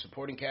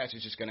 supporting cast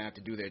is just going to have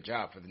to do their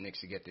job for the Knicks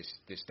to get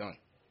this done.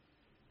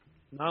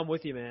 No, I'm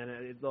with you,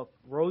 man. Look,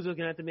 Rose is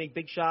going to have to make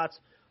big shots.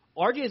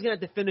 RJ is going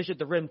to have to finish at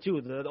the rim,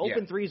 too. The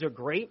open threes are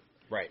great.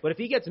 Right. But if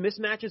he gets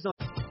mismatches on...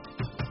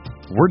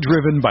 We're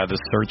driven by the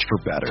search for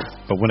better.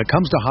 But when it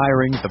comes to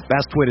hiring, the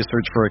best way to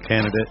search for a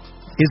candidate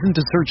isn't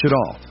to search at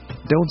all.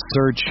 Don't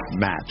search,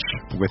 match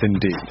with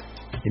Indeed.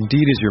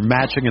 Indeed is your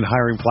matching and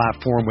hiring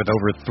platform with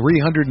over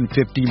 350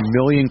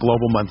 million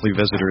global monthly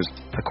visitors,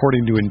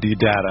 according to Indeed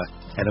data,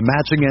 and a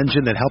matching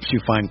engine that helps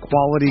you find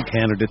quality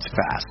candidates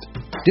fast.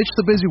 Ditch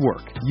the busy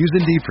work. Use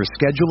Indeed for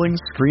scheduling,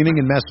 screening,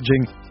 and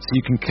messaging so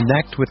you can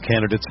connect with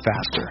candidates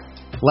faster.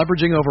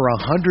 Leveraging over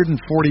 140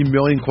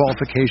 million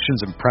qualifications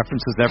and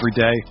preferences every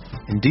day,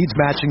 Indeed's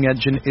matching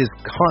engine is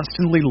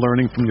constantly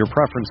learning from your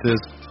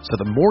preferences, so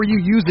the more you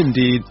use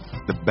Indeed,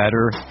 the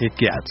better it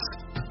gets.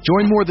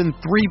 Join more than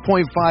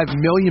 3.5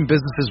 million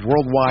businesses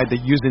worldwide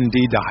that use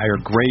Indeed to hire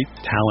great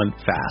talent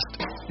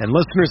fast. And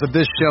listeners of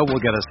this show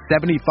will get a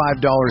 $75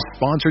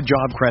 sponsored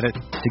job credit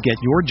to get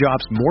your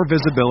jobs more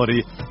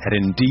visibility at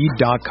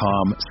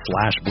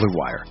Indeed.com/Blue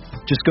Wire.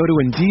 Just go to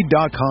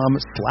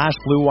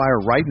Indeed.com/Blue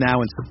Wire right now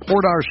and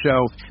support our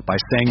show by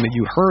saying that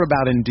you heard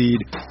about Indeed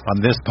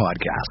on this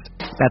podcast.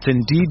 That's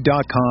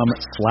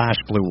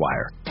Indeed.com/Blue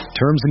Wire.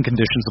 Terms and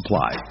conditions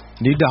apply.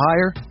 Need to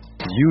hire?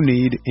 You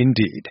need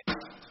Indeed.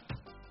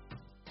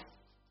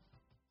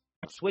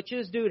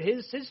 Switches, dude,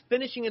 his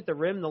finishing at the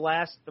rim the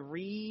last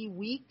 3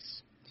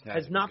 weeks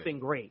has not been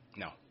great.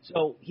 No.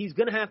 So he's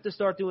going to have to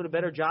start doing a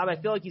better job. I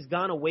feel like he's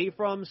gone away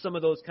from some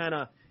of those kind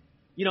of,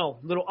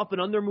 little up and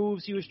under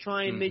moves he was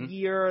trying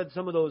mid-year,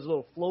 some of those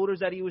little floaters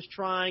that he was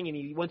trying, and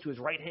he went to his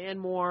right hand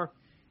more.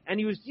 And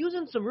he was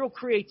using some real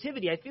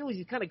creativity. I feel like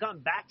he's kind of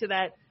gotten back to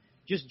that,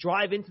 just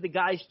drive into the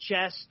guy's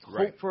chest,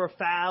 hope for a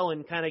foul,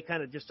 and kind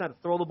of just try to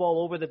throw the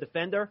ball over the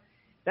defender.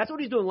 That's what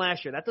he's doing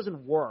last year. That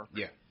doesn't work.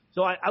 Yeah.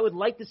 So I would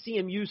like to see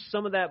him use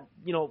some of that,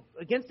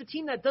 against a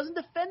team that doesn't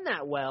defend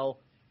that well.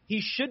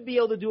 He should be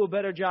able to do a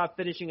better job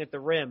finishing at the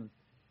rim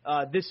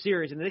this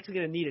series, and the Knicks are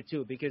going to need it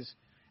too, because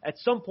at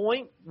some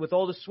point, with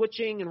all the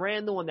switching and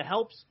Randall and the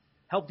help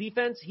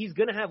defense, he's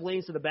going to have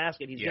lanes to the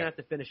basket. He's going to have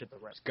to finish at the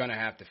rim. He's going to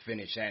have to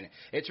finish, and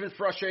it's been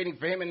frustrating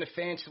for him and the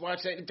fans to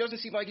watch that. It doesn't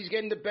seem like he's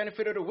getting the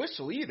benefit of the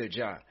whistle either,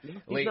 John,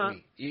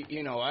 lately.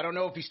 I don't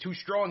know if he's too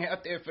strong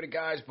out there for the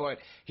guys, but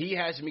he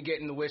hasn't been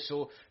getting the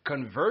whistle.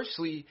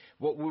 Conversely,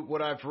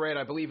 what I've read,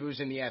 I believe it was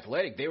in The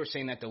Athletic, they were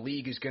saying that the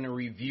league is going to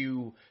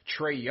review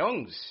Trae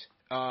Young's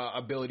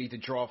ability to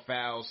draw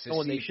fouls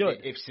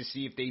to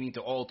see if they need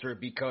to alter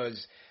it,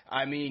 because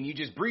you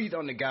just breathe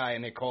on the guy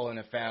and they're calling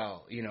a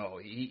foul.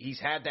 He's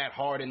had that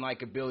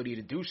hardened-like ability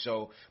to do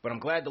so, but I'm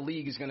glad the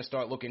league is going to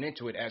start looking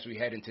into it as we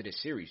head into this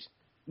series.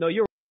 No,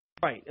 you're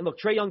right. And look,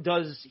 Trae Young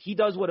does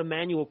what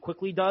Emmanuel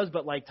quickly does,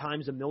 but like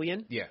times a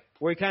million. Yeah.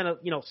 Where he kind of,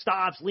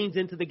 stops, leans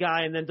into the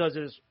guy, and then does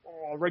his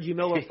Reggie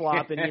Miller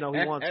flop, and, he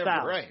wants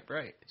fouls.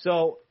 Right.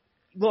 So,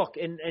 look,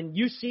 and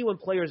you see when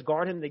players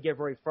guard him, they get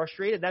very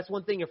frustrated. That's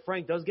one thing if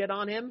Frank does get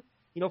on him.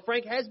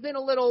 Frank has been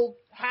a little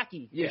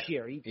hacky this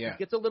year. He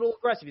gets a little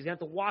aggressive. He's going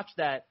to have to watch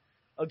that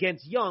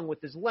against Young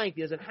with his length.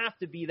 He doesn't have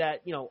to be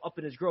that, up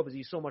in his grill because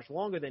he's so much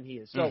longer than he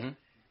is. So,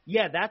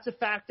 that's a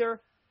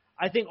factor.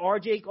 I think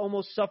RJ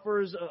almost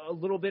suffers a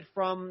little bit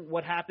from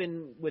what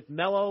happened with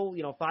Melo,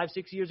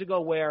 5-6 years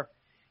ago, where,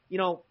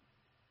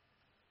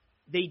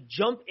 they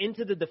jump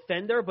into the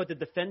defender, but the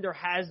defender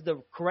has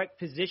the correct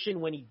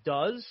position when he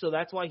does, so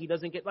that's why he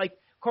doesn't get – like,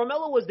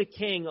 Carmelo was the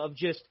king of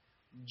just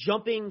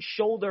jumping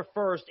shoulder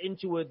first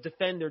into a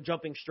defender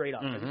jumping straight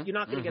up. You're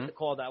not going to get the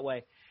call that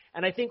way.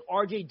 And I think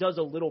RJ does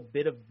a little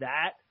bit of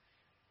that,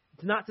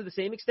 not to the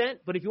same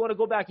extent, but if you want to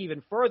go back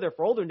even further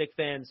for older Knicks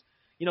fans,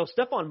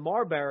 Stephon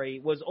Marbury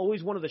was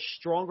always one of the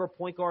stronger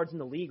point guards in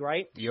the league,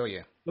 right? Oh,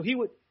 yeah. So he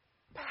would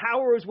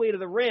power his way to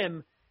the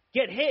rim,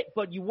 get hit,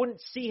 but you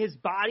wouldn't see his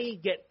body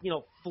get,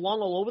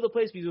 flung all over the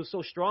place because he was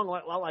so strong, a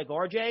lot like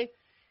RJ.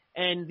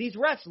 And these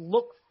refs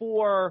look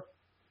for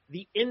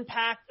the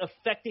impact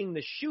affecting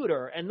the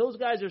shooter, and those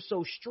guys are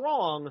so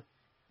strong,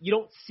 you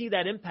don't see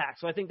that impact.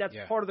 So I think that's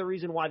part of the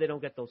reason why they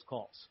don't get those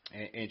calls.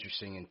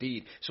 Interesting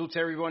indeed. So to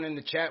everyone in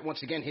the chat,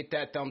 once again, hit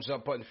that thumbs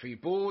up button for you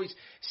boys.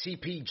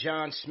 CP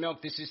John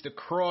Smelk, this is the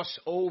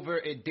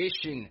crossover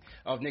edition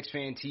of Knicks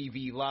Fan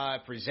TV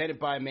Live, presented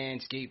by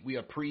Manscaped. We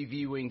are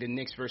previewing the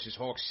Knicks versus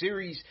Hawks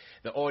series.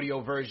 The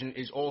audio version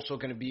is also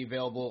going to be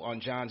available on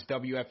John's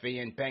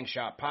WFAN Bank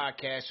Shot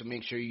podcast, so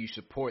make sure you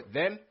support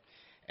them.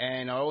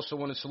 And I also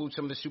want to salute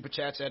some of the Super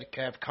Chats that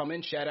have come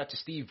in. Shout out to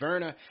Steve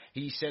Verna.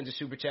 He sends a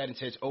Super Chat and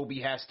says, Obi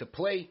has to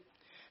play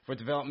for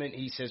development.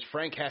 He says,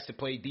 Frank has to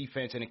play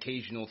defense and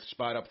occasional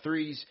spot-up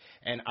threes.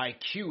 And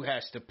IQ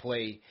has to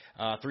play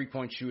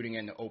three-point shooting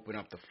and to open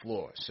up the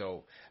floor.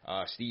 So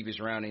Steve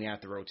is rounding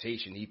out the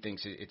rotation. He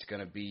thinks it's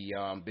going to be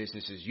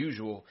business as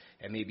usual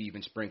and maybe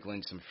even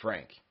sprinkling some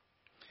Frank.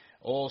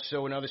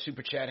 Also, another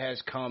Super Chat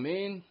has come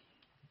in.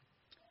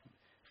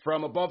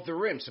 From Above the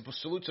Rim, simple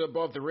salute to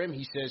Above the Rim.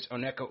 He says,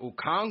 Onyeka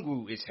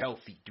Okongwu is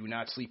healthy. Do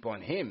not sleep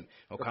on him.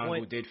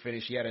 Okongwu did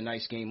finish. He had a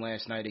nice game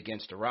last night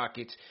against the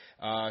Rockets.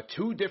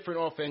 Two different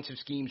offensive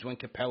schemes when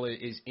Capella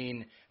is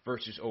in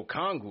versus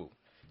Okongwu.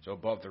 So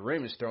Above the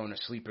Rim is throwing a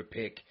sleeper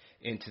pick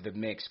into the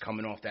mix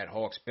coming off that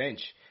Hawks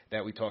bench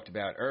that we talked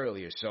about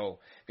earlier. So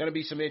going to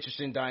be some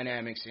interesting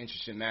dynamics,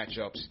 interesting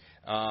matchups.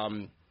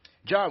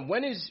 John,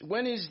 when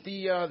is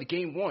the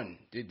game one?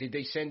 Did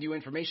they send you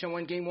information on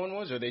when game one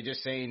was, or are they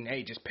just saying,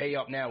 hey, just pay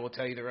up now, we'll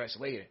tell you the rest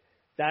later?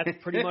 That's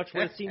pretty much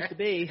what it seems to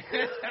be.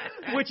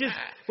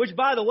 Which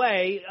by the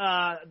way,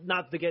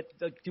 not to get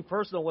too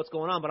personal what's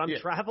going on, but I'm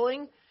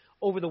traveling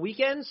over the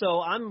weekend,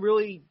 so I'm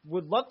really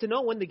would love to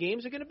know when the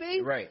games are going to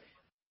be. Right.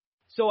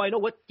 So I know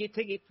what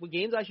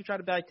games I should try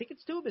to buy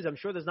tickets to, because I'm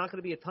sure there's not going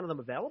to be a ton of them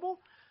available.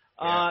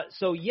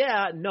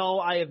 No,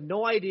 I have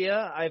no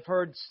idea. I've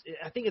heard,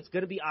 I think it's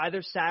going to be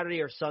either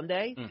Saturday or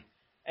Sunday.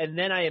 And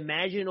then I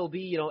imagine it'll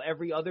be,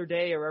 every other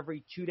day or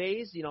every 2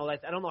 days.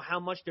 I don't know how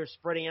much they're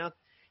spreading out.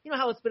 You know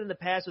how it's been in the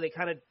past where they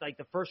kind of, like,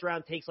 the first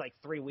round takes like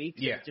 3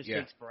 weeks. Yeah. It just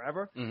takes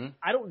forever. Mm-hmm.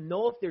 I don't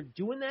know if they're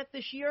doing that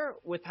this year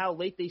with how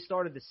late they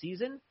started the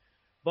season,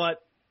 but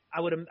I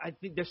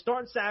think they're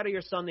starting Saturday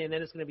or Sunday, and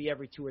then it's going to be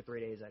every 2 or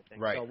 3 days, I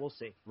think. Right. So we'll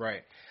see.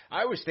 Right.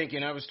 I was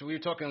thinking, we were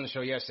talking on the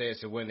show yesterday as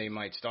to when they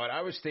might start. I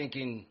was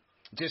thinking,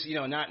 just,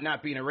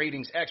 not being a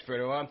ratings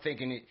expert, I'm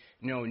thinking,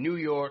 New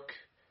York,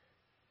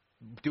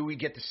 do we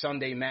get the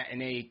Sunday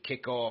matinee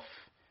kickoff?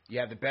 You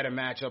have the better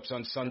matchups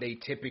on Sunday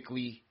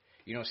typically.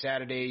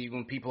 Saturday,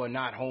 when people are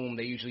not home,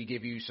 they usually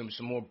give you some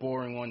more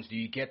boring ones. Do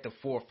you get the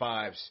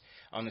 4-5s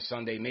on the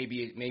Sunday?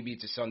 Maybe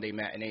it's a Sunday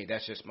matinee.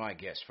 That's just my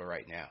guess for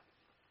right now.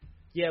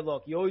 Yeah,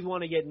 look, you always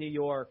want to get New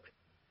York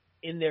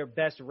in their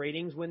best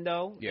ratings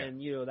window,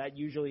 and that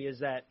usually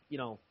is that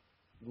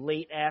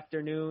late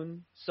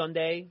afternoon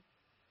Sunday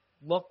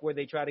look where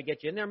they try to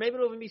get you in there. Maybe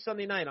it'll even be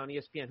Sunday night on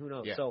ESPN. Who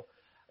knows? Yeah. So,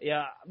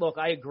 look,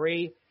 I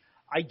agree.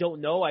 I don't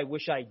know. I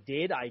wish I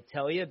did. I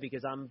tell you,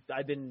 because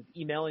I've been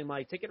emailing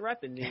my ticket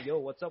rep and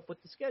what's up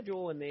with the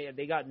schedule, and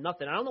they got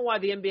nothing. I don't know why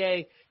the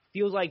NBA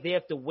feels like they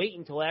have to wait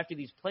until after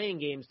these playing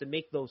games to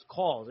make those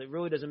calls. It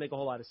really doesn't make a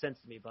whole lot of sense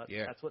to me, but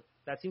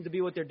that seems to be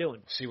what they're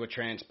doing. See what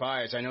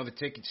transpires. I know the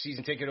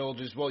season ticket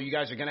holders, well, you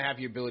guys are going to have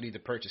the ability to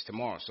purchase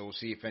tomorrow, so we'll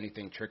see if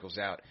anything trickles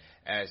out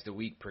as the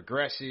week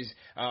progresses.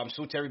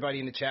 So to everybody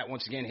in the chat,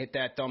 once again, hit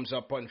that thumbs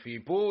up button for you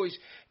boys.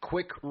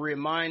 Quick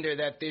reminder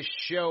that this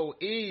show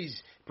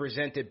is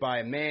presented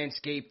by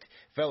Manscaped.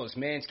 Fellas,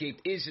 Manscaped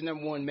is the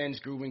 #1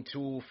 men's grooming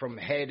tool from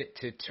head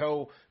to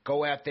toe.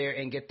 Go out there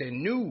and get the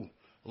new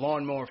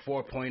Lawnmower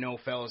 4.0,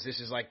 fellas. This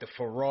is like the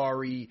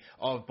Ferrari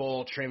of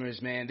ball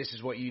trimmers, man. This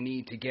is what you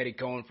need to get it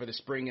going for the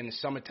spring and the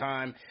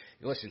summertime.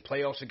 Listen,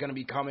 playoffs are going to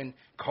be coming.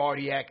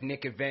 Cardiac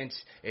Nick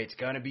events. It's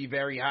going to be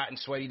very hot and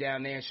sweaty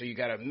down there, so you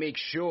got to make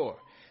sure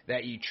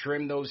that you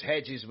trim those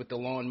hedges with the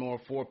Lawnmower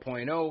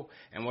 4.0.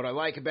 And what I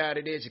like about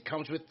it is it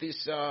comes with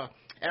this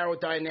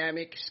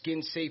aerodynamic,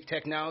 skin-safe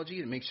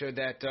technology to make sure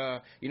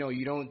that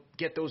you don't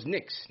get those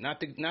nicks, not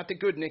the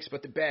good nicks,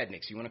 but the bad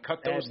nicks. You want to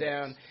cut those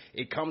down.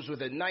 It comes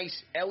with a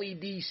nice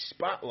LED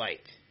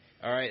spotlight.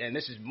 All right, and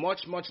this is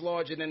much, much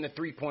larger than the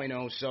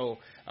 3.0, so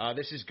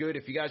this is good.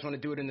 If you guys want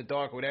to do it in the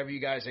dark, whatever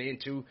you guys are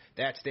into,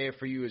 that's there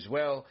for you as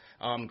well.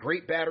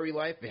 Great battery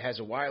life. It has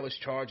a wireless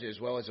charger as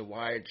well as a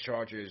wired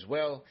charger as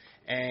well.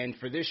 And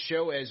for this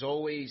show, as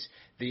always,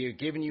 they're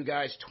giving you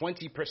guys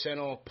 20%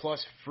 off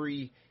plus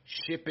free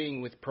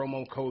shipping with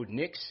promo code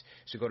NICKS.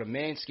 So go to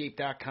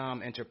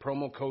manscaped.com, enter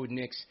promo code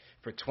NICKS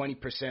for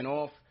 20%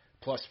 off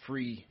plus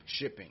free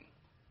shipping.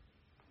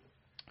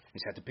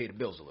 Just have to pay the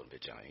bills a little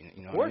bit, John.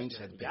 You know what I mean? Just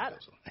have to pay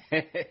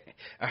the bills.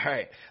 All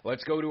right.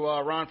 Let's go to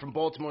Ron from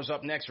Baltimore's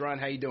up next. Ron,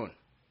 how you doing?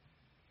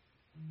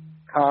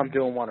 I'm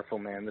doing wonderful,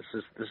 man. This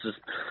is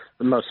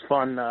the most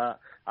fun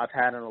I've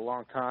had in a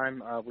long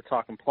time. We're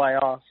talking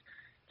playoffs.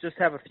 Just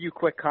have a few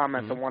quick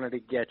comments I wanted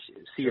to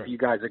see if you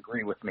guys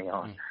agree with me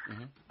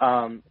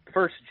on.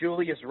 First,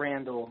 Julius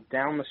Randle,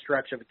 down the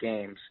stretch of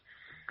games.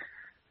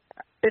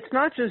 It's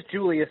not just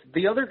Julius.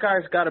 The other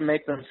guys got to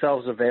make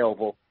themselves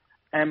available.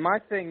 And my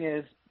thing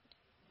is,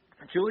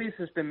 Julius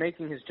has been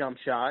making his jump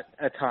shot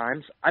at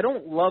times. I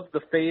don't love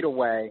the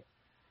fadeaway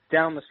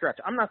down the stretch.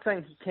 I'm not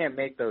saying he can't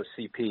make those,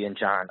 CP and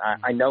John.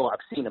 I know I've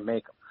seen him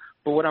make them.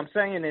 But what I'm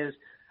saying is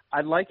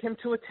I'd like him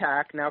to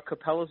attack. Now,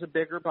 Capella's a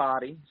bigger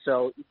body,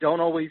 so you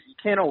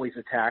can't always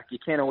attack. You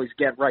can't always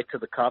get right to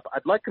the cup.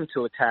 I'd like him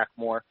to attack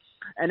more.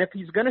 And if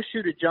he's going to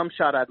shoot a jump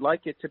shot, I'd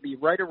like it to be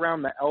right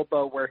around the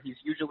elbow where he's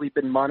usually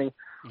been money.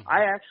 Mm-hmm.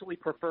 I actually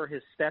prefer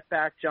his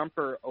step-back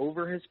jumper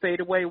over his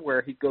fadeaway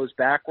where he goes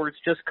backwards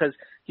just because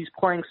he's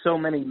playing so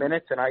many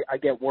minutes, and I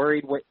get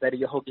worried that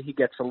he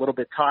gets a little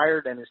bit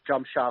tired and his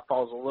jump shot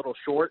falls a little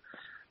short.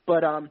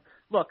 But,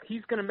 look,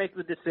 he's going to make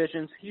the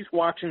decisions. He's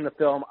watching the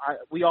film.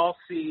 We all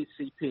see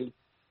CP.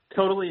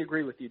 Totally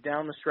agree with you.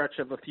 Down the stretch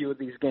of a few of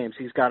these games,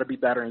 he's got to be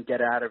better and get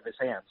it out of his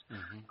hands.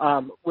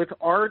 Mm-hmm. With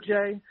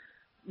RJ,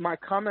 my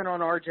comment on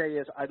RJ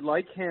is I'd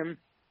like him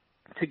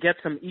to get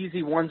some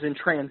easy ones in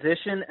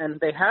transition, and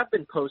they have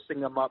been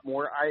posting them up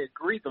more. I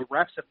agree the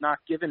refs have not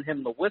given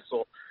him the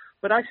whistle,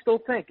 but I still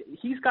think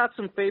he's got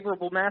some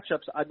favorable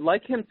matchups. I'd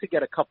like him to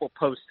get a couple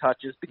post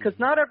touches because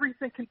not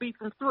everything can be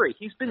from three.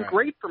 He's been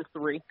great from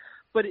three,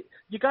 but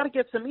you got to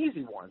get some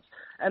easy ones.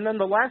 And then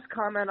the last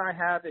comment I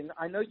have, and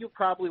I know you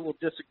probably will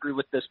disagree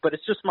with this, but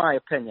it's just my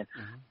opinion.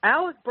 Mm-hmm.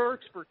 Alec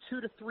Burks for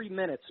 2 to 3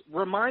 minutes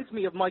reminds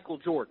me of Michael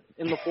Jordan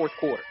in the fourth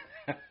quarter.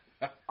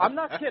 I'm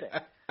not kidding.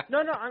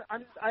 No,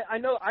 I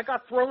know I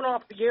got thrown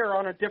off the air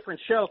on a different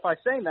show by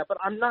saying that, but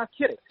I'm not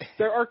kidding.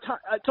 There are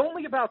it's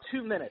only about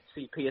 2 minutes,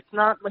 CP.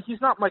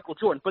 He's not Michael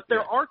Jordan, but there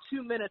are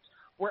 2 minutes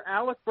where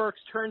Alec Burks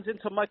turns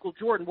into Michael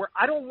Jordan, where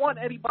I don't want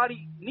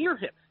anybody near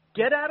him.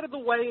 Get out of the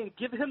way and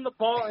give him the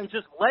ball and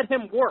just let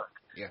him work.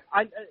 Yeah.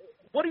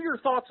 What are your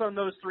thoughts on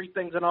those three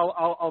things? And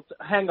I'll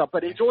hang up.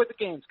 But enjoy the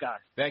games, guys.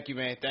 Thank you,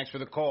 man. Thanks for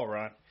the call,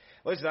 Ron.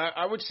 Listen,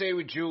 I would say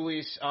with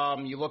Julius,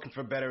 you're looking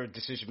for better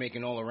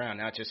decision-making all around,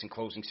 not just in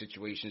closing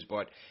situations,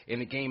 but in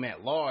the game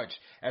at large.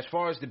 As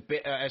far as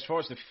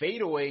the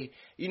fadeaway,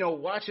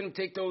 watching him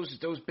take those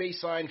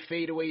baseline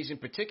fadeaways in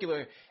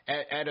particular,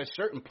 at a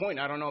certain point,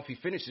 I don't know if he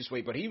finished this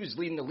way, but he was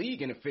leading the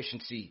league in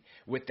efficiency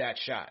with that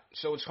shot.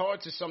 So it's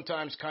hard to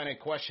sometimes kind of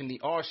question the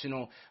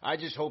arsenal. I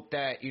just hope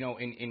that,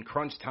 in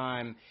crunch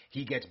time,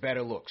 he gets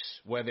better looks,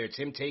 whether it's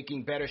him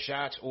taking better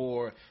shots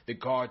or the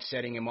guard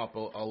setting him up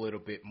a little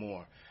bit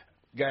more.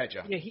 Go ahead,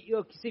 John. Yeah,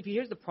 see,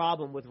 here's the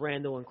problem with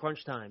Randall in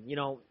crunch time.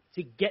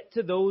 To get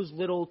to those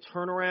little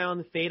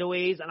turnaround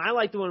fadeaways, and I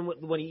like the one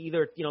when he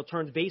either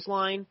turns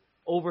baseline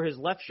over his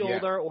left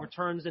shoulder or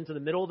turns into the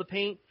middle of the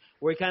paint,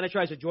 where he kind of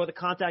tries to draw the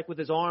contact with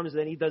his arms, and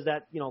then he does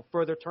that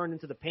further turn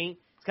into the paint.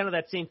 It's kind of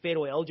that same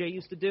fadeaway LJ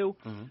used to do.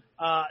 Mm-hmm.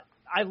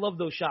 I love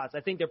those shots.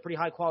 I think they're pretty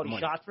high quality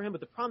shots for him,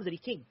 but the problem is that he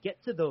can't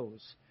get to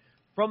those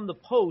from the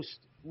post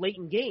late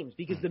in games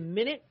because the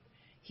minute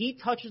he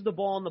touches the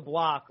ball on the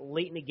block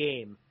late in the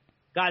game,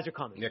 guys are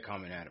coming. They're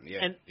coming at him,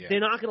 And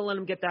they're not going to let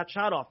him get that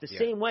shot off. The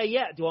same way,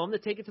 do I want him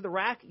to take it to the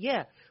rack?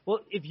 Yeah. Well,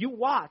 if you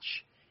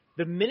watch,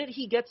 the minute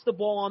he gets the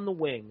ball on the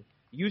wing,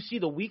 you see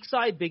the weak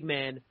side big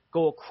man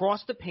go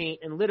across the paint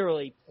and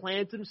literally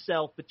plant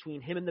himself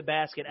between him and the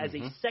basket as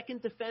a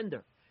second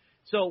defender.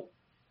 So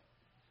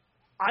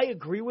I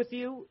agree with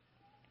you.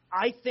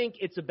 I think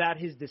it's about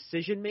his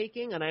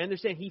decision-making, and I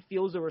understand he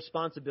feels the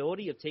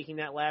responsibility of taking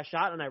that last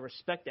shot, and I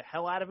respect the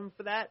hell out of him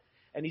for that,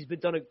 and he's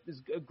done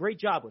a great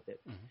job with it.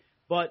 Mm-hmm.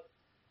 But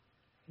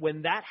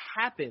when that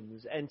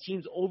happens and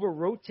teams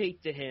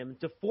over-rotate to him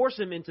to force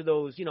him into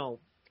those,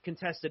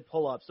 contested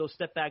pull-ups, those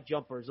step-back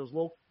jumpers, those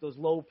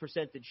low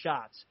percentage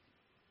shots,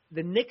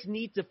 the Knicks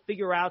need to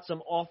figure out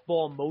some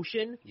off-ball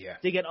motion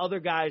to get other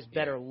guys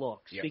better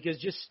looks. Yeah. Because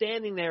just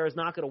standing there is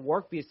not going to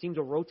work because teams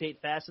will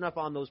rotate fast enough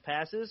on those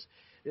passes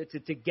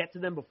to get to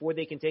them before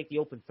they can take the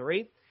open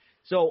three.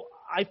 So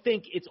I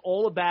think it's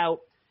all about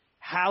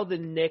how the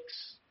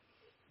Knicks –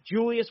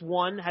 Julius,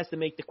 one, has to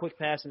make the quick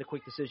pass and the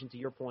quick decision, to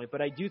your point.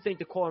 But I do think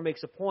the caller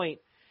makes a point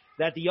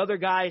that the other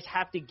guys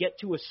have to get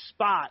to a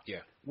spot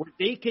where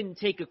they can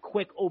take a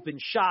quick open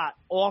shot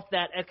off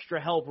that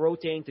extra help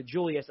rotating to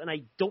Julius, and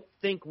I don't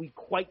think we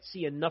quite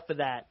see enough of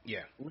that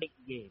late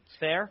in games.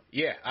 Fair?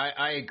 Yeah,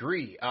 I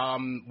agree.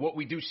 What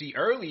we do see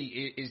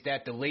early is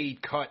that the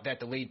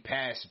delayed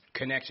pass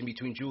connection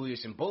between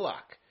Julius and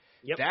Bullock.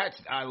 Yep.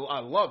 I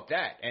love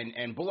that,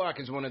 and Bullock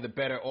is one of the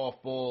better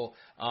off-ball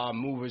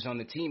movers on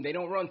the team. They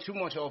don't run too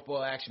much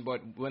off-ball action,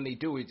 but when they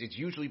do, it's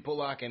usually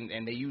Bullock,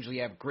 and they usually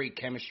have great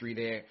chemistry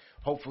there.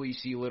 Hopefully you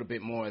see a little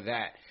bit more of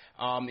that.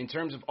 In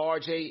terms of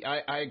RJ,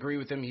 I agree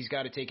with him. He's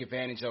got to take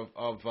advantage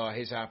of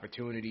his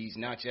opportunities,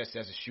 not just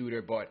as a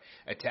shooter, but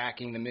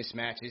attacking the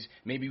mismatches.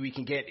 Maybe we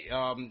can get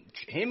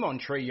him on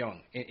Trae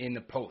Young in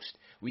the post.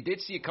 We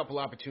did see a couple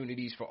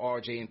opportunities for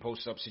RJ in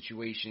post-up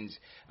situations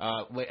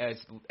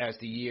as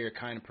the year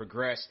kind of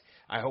progressed.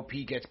 I hope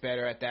he gets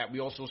better at that.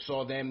 We also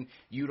saw them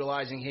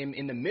utilizing him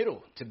in the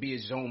middle to be a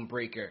zone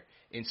breaker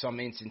in some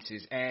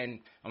instances. And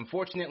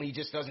unfortunately, he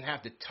just doesn't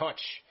have to touch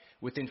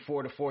within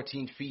 4 to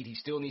 14 feet. He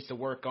still needs to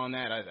work on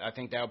that. I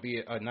think that would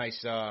be a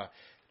nice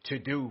to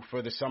do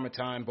for the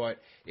summertime. But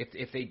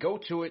if they go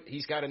to it,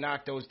 he's got to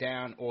knock those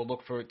down or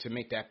look for it to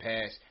make that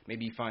pass.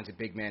 Maybe he finds a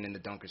big man in the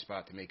dunker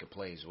spot to make a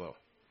play as well.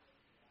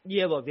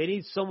 Yeah, look, they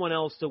need someone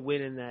else to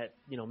win in that,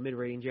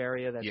 mid-range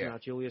area. That's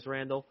not Julius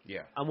Randle.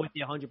 Yeah. I'm with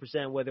you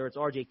 100%, whether it's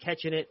RJ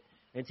catching it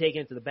and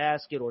taking it to the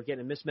basket or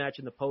getting a mismatch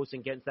in the post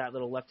and getting that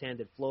little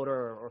left-handed floater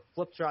or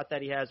flip shot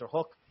that he has or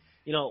hook.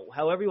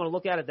 However you want to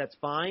look at it, that's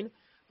fine.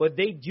 But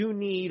they do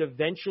need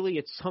eventually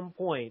at some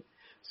point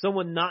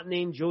someone not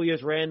named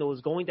Julius Randle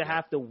is going to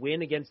have to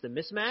win against the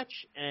mismatch,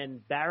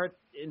 and Barrett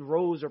and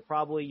Rose are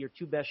probably your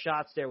two best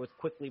shots there, with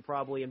Quickly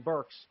probably and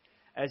Burks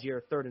as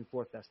your third and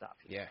fourth best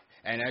option. Yeah,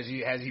 and as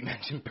you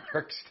mentioned,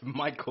 Burks, the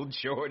Michael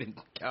Jordan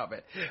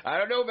comment. I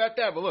don't know about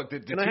that, but look.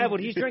 Can I have what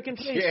he's drinking,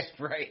 please? Yeah,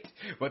 right.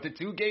 But the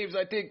two games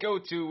I did go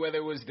to, whether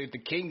it was the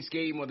Kings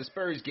game or the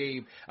Spurs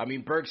game, I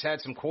mean, Burks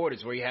had some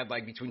quarters where he had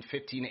like between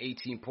 15 and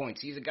 18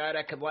 points. He's a guy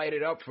that could light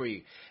it up for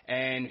you,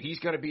 and he's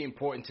going to be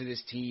important to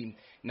this team,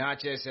 not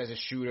just as a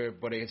shooter,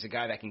 but as a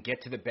guy that can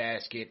get to the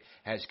basket,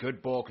 has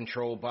good ball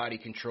control, body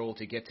control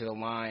to get to the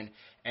line,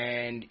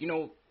 and,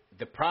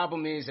 the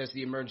problem is, as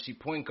the emergency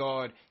point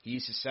guard,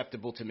 he's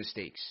susceptible to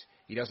mistakes.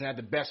 He doesn't have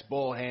the best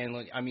ball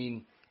handling. I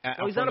mean,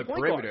 he's from not the a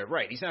perimeter, point guard.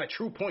 right? He's not a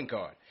true point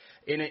guard.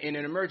 In an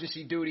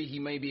emergency duty, he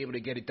may be able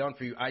to get it done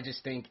for you. I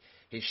just think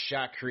his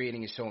shot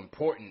creating is so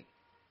important,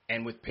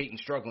 and with Peyton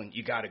struggling,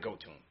 you got to go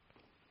to him.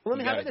 Well,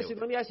 let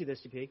me ask you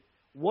this, CP.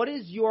 What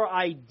is your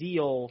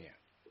ideal? Yeah.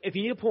 If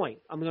you need a point,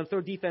 I'm going to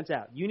throw defense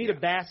out. You need a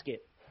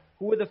basket.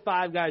 Who are the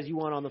five guys you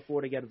want on the floor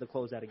to get to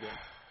close out a game?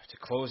 To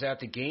close out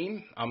the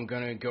game, I'm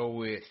going to go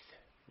with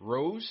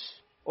Rose.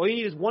 All you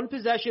need is one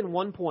possession,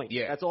 1 point.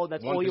 Yeah. That's all you're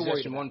worried about. 1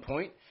 possession, 1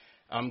 point.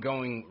 I'm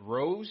going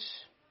Rose.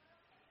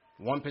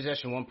 1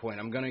 possession, 1 point.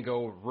 I'm going to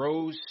go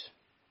Rose,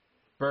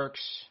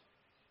 Burks,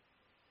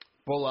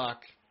 Bullock.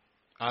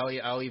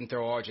 I'll even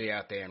throw RJ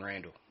out there and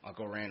Randle. I'll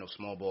go Randle,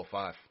 small ball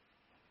 5.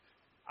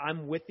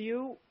 I'm with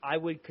you. I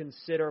would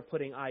consider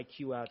putting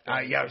IQ out there.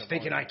 I was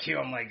thinking IQ.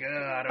 I'm like,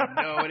 I don't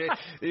know.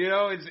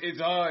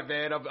 It's hard,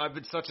 man. I've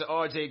been such an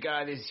RJ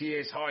guy this year.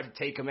 It's hard to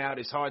take him out.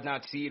 It's hard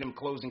not seeing him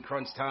closing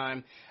crunch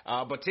time.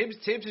 But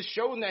Tibbs has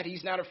shown that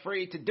he's not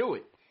afraid to do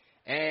it.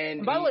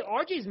 And by the way,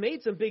 RJ's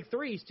made some big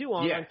threes, too,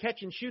 on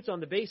catch and shoots on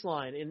the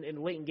baseline in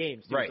late in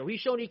games, too. Right. So he's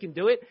shown he can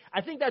do it.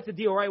 I think that's the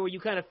deal, right, where you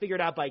kind of figure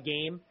it out by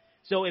game.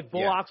 So if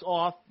Bullock's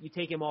off, you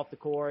take him off the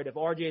court. If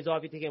RJ's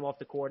off, you take him off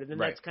the court. And then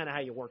that's kind of how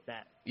you work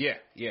that. Yeah,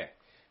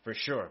 for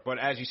sure. But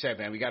as you said,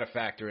 man, we got to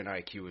factor in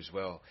IQ as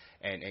well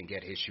and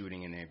get his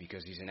shooting in there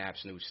because he's an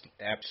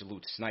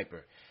absolute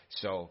sniper.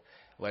 So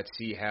let's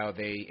see how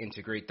they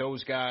integrate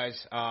those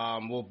guys.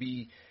 We'll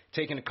be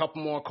taking a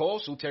couple more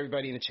calls. So to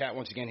everybody in the chat,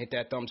 once again, hit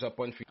that thumbs up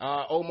button.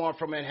 Omar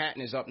from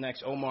Manhattan is up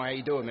next. Omar, how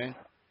you doing, man?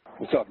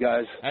 What's up,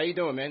 guys? How you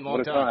doing, man? Long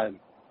what a time.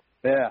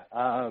 Yeah.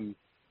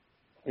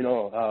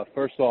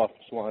 First off,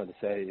 just wanted to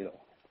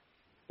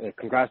say,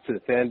 congrats to the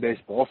fan base,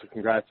 but also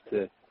congrats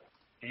to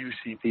you,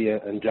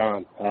 CP, and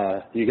John.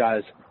 You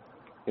guys,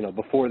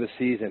 before the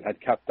season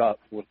had kept up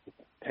with the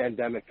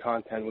pandemic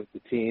content with the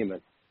team,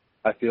 and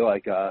I feel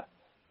like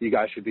you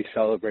guys should be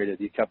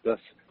celebrated. You kept us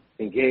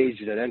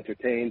engaged and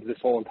entertained this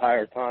whole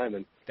entire time,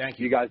 and thank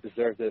you. You guys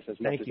deserve this as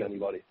much as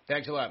anybody.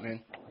 Thanks a lot,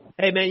 man.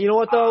 Hey, man, you know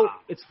what, though?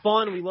 It's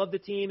fun. We love the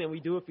team, and we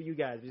do it for you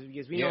guys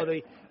because we know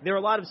there are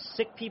a lot of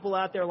sick people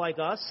out there like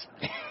us,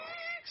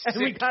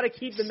 and we got to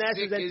keep the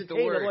masses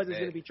entertained, otherwise there's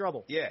going to be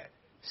trouble. Yeah,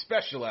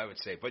 special, I would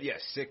say. But, yes,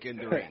 sick and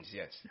deranged,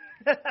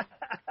 yes.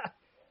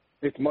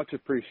 It's much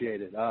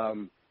appreciated.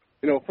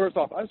 First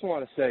off, I just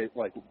want to say,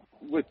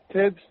 with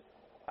Tibbs,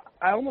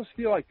 I almost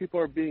feel like people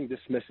are being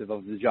dismissive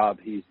of the job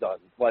he's done.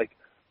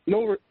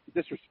 No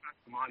disrespect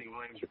to Monty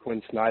Williams or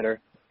Quinn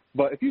Snyder,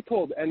 but if you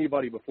told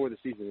anybody before the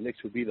season the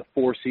Knicks would be the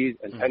 4 seed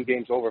and 10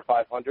 games over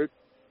 500,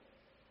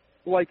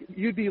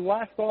 you'd be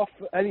laughed off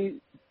any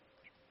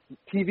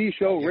TV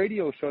show,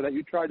 radio show that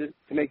you tried to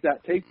make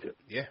that take to.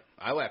 Yeah,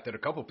 I laughed at a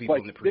couple people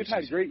in the preseason. They've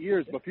had great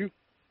years, but we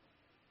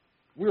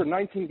were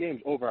 19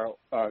 games over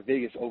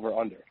Vegas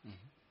over-under.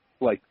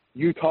 Mm-hmm.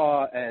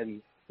 Utah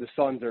and the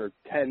Suns are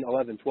 10,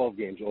 11, 12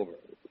 games over.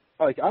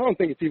 I don't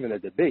think it's even a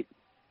debate,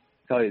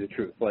 to tell you the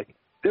truth.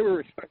 They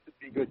were expected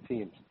to be good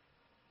teams.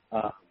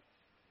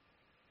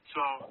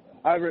 So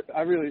I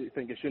really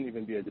think it shouldn't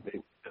even be a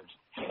debate.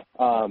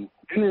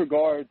 In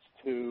regards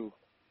to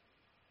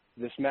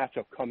this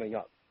matchup coming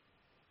up,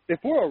 if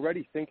we're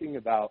already thinking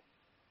about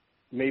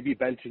maybe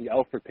benching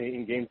Elfrid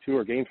Payton Game 2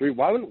 or Game 3,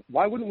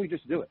 why wouldn't we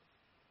just do it?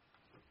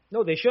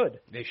 No, they should.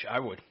 I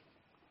would.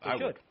 They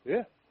should.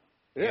 Yeah.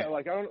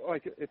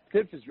 If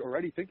Tibbs is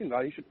already thinking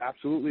about it, he should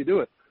absolutely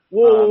do it.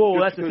 Whoa,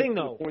 that's the thing,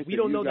 though. We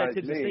don't know that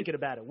Tibbs is thinking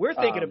about it. We're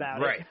thinking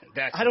about it. Right.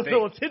 I don't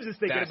know if Tibbs is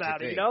thinking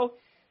about it, Yeah.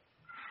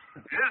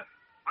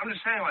 I'm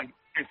just saying,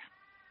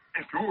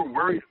 if you were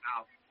worried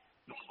about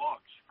the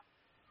Hawks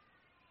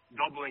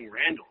doubling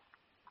Randle,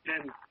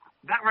 then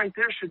that right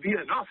there should be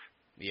enough.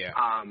 Yeah.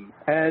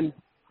 And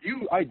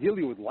you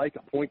ideally would like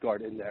a point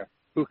guard in there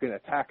who can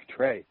attack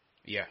Trey.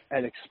 Yeah.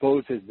 And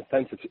expose his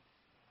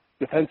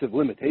defensive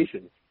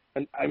limitations.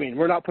 And,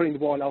 we're not putting the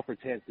ball in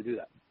Elfrid's hands to do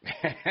that.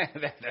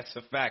 That's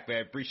a fact,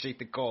 man. Appreciate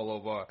the call,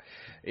 Omar.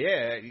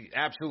 Yeah,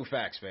 absolute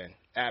facts, man.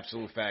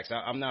 Absolute facts.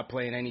 I'm not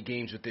playing any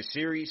games with this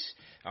series.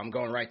 I'm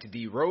going right to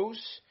D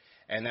Rose,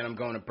 and then I'm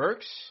going to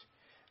Burks.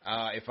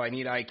 If I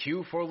need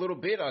IQ for a little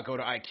bit, I'll go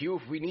to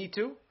IQ if we need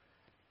to.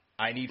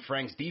 I need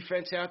Frank's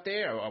defense out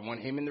there. I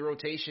want him in the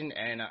rotation,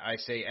 and I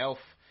say, Elf,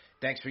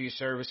 thanks for your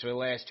service for the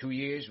last 2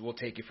 years. We'll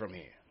take it from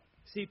here.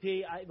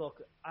 CP,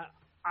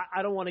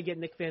 I don't want to get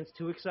Knicks fans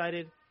too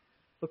excited,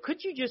 but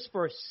could you just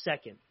for a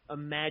second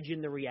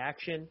imagine the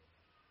reaction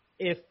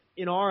if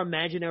in our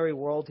imaginary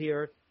world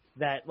here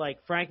that, like,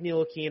 Frank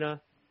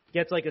Ntilikina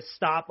gets like a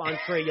stop on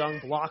Trae Young,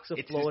 blocks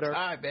a floater,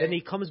 then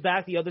he comes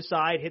back the other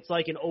side, hits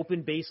like an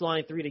open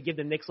baseline three to give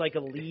the Knicks like a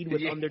lead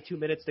with under 2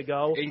 minutes to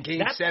go. In Game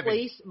that 7.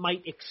 Place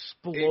might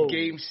explode. In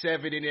Game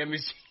 7 in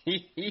MSG.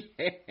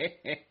 It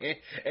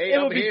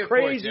would be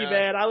crazy,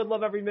 man. I would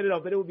love every minute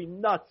of it. It would be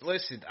nuts.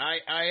 Listen,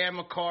 I am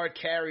a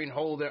card-carrying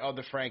holder of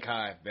the Frank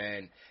Hive,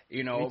 man.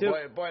 You know,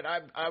 but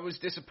I was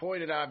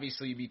disappointed,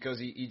 obviously, because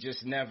he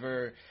just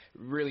never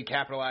really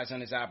capitalized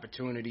on his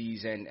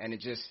opportunities, and it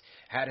just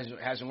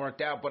hasn't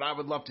worked out. But I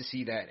would love to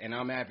see that, and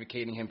I'm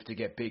advocating him to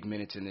get big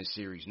minutes in this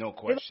series, no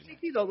question.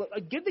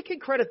 Give the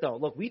kid credit, though.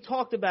 Look, we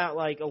talked about,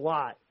 like, a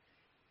lot.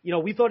 You know,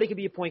 we thought he could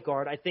be a point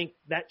guard. I think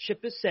that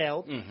ship has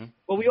sailed. Mm-hmm.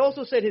 But we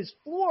also said his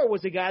floor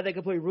was a guy that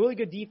could play really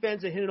good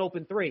defense and hit an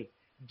open three.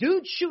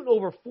 Dude's shooting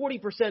over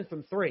 40%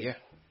 from three.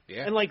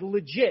 Yeah. And, like,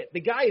 legit.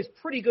 The guy is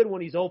pretty good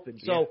when he's open.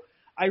 So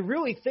I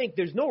really think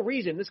there's no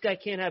reason this guy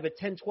can't have a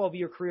 10,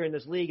 12-year career in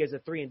this league as a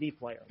 3-and-D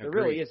player. There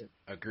really isn't.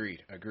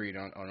 Agreed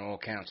on all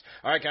counts.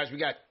 All right, guys, we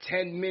got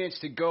 10 minutes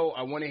to go.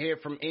 I want to hear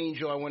from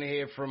Angel. I want to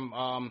hear from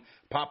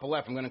Papa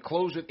Left. I'm going to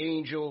close with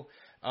Angel.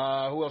 Who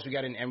else we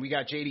got in? And we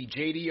got JD.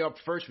 JD up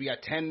first. We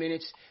got 10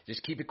 minutes.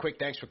 Just keep it quick.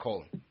 Thanks for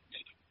calling.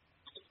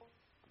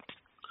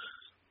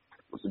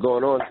 What's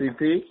going on,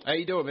 CP? How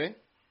you doing, man?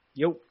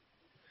 Yo.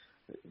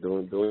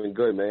 Doing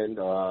good, man.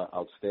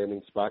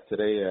 Outstanding spot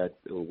today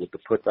with the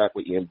putback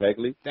with Ian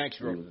Begley. Thanks,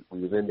 bro.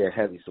 We was in there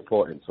heavy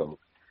supporting, so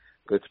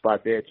good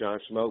spot there, John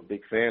Schmoke.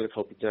 Big fan. Let's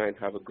hope the Giants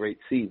have a great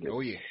season.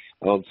 Oh, yeah.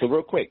 So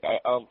real quick, I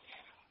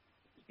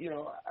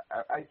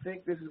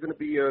think this is going to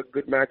be a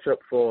good matchup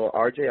for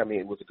RJ. I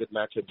mean, it was a good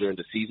matchup during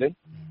the season.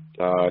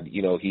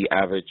 He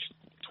averaged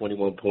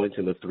 21 points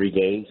in the 3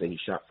 games, and he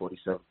shot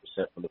 47%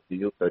 from the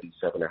field,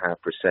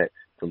 37.5%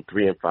 from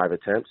 3 and 5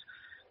 attempts.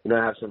 I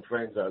have some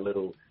friends that are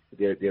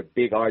they're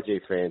big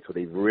RJ fans, so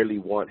they really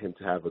want him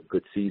to have a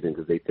good season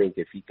because they think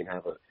if he can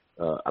have a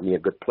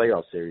good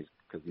playoff series,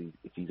 because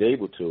if he's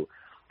able to,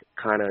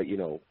 kind of,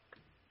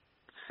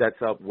 sets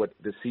up what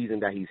the season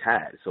that he's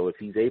had. So if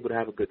he's able to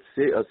have a good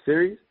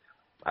series,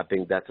 I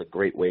think that's a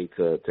great way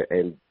to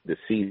end the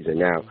season.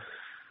 Now,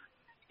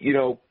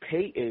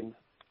 Peyton,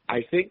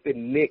 I think the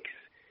Knicks,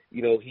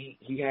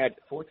 he had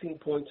 14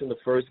 points in the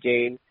first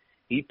game.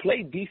 He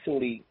played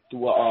decently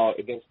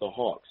against the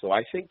Hawks. So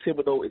I think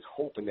Thibodeau is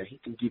hoping that he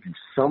can give you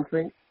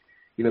something.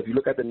 If you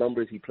look at the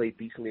numbers, he played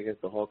decently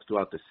against the Hawks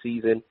throughout the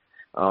season.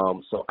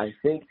 So I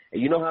think,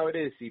 and you know how it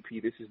is,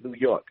 CP, this is New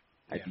York.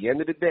 At the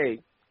end of the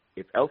day,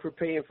 if Elfrid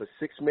Payton for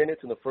 6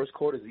 minutes in the first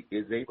quarter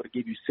is able to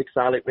give you 6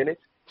 solid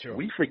minutes,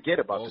 we forget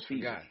about the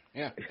season.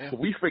 Yeah.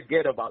 We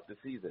forget about the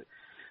season.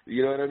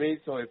 You know what I mean?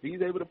 So if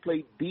he's able to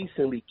play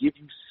decently, give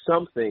you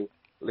something,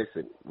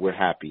 listen, we're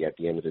happy at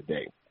the end of the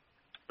day.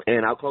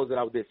 And I'll close it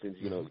out with this since,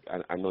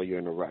 I know you're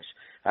in a rush.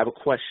 I have a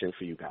question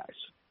for you guys.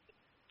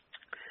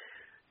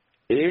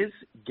 Is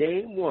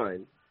Game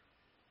 1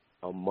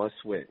 a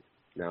must-win?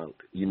 Now,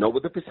 you know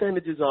what the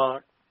percentages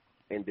are.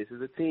 And this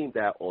is a team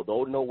that,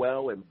 although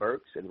Noel and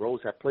Burks and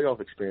Rose have playoff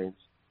experience,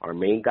 our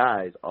main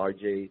guys,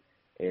 RJ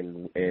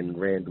and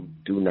Randall,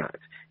 do not.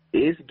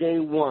 Is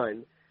Game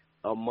 1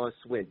 a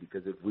must-win?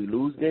 Because if we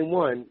lose Game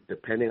 1,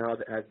 depending how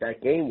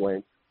that game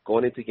went,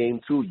 going into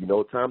Game 2,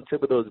 Tom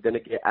Thibodeau is going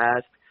to get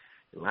asked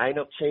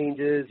lineup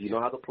changes. You know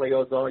how the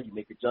playoffs are. You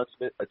make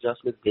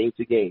adjustments game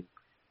to game.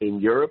 In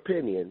your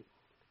opinion,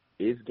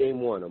 is Game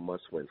 1 a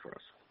must-win for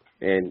us?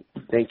 And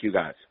thank you,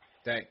 guys.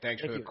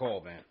 Thanks for the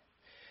call, man.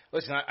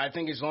 Listen, I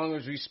think as long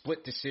as we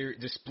split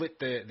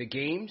the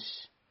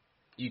games,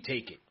 you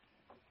take it.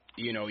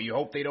 You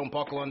hope they don't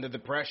buckle under the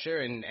pressure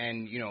and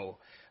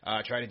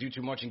try to do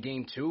too much in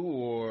Game 2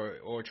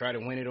 or try to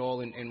win it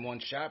all in one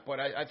shot. But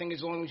I think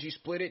as long as you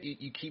split it,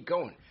 you keep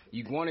going.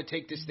 You want to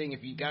take this thing.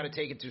 If you got to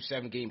take it to a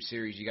 7-game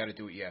series, you got to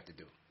do what you have to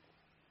do.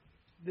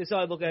 This is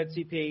how I look at it,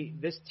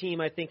 CP. This team,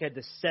 I think, had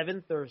the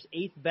 7th or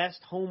 8th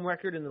best home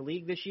record in the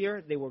league this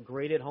year. They were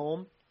great at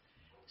home.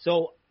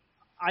 So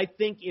I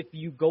think if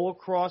you go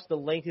across the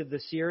length of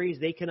the series,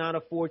 they cannot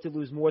afford to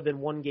lose more than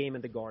 1 game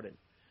in the Garden.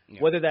 Yeah.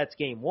 Whether that's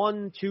game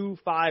 1, 2,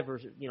 5, or,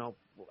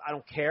 I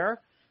don't care.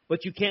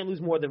 But you can't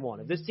lose more than 1.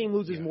 If this team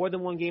loses more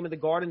than 1 game in the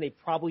Garden, they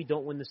probably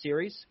don't win the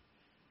series.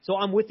 So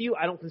I'm with you.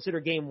 I don't consider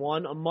game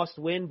 1 a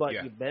must-win, but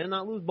you better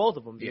not lose both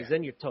of them because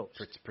then you're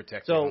toast.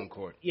 Protect your home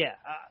court. Yeah.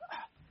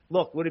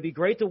 Look, would it be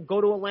great to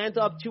go to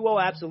Atlanta up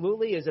 2-0?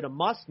 Absolutely. Is it a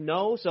must?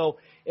 No. So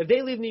if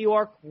they leave New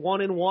York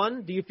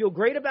 1-1, do you feel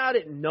great about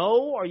it?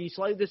 No. Are you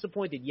slightly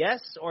disappointed?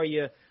 Yes. Are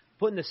you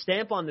putting the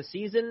stamp on the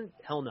season,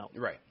 hell no.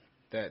 Right.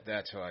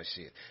 That's how I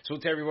see it. So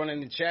to everyone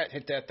in the chat,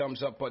 hit that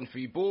thumbs up button for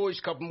you boys.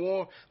 Couple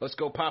more. Let's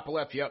go. Papa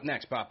Left, you up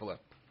next, Papa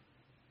Left.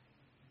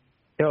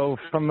 Yo,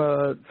 from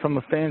a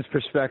fan's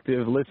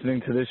perspective,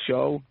 listening to this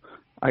show,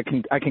 I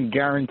can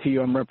guarantee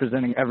you I'm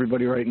representing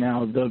everybody right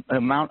now. The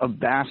amount of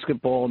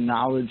basketball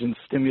knowledge and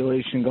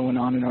stimulation going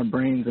on in our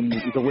brains and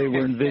the way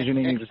we're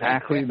envisioning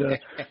exactly the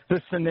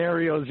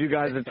scenarios you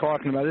guys are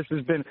talking about. This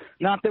has been,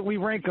 not that we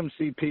rank them,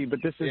 CP, but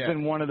this has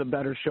been one of the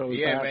better shows.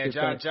 Yeah, man,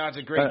 John's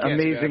a great guest.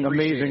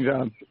 Amazing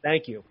job.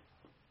 Thank you.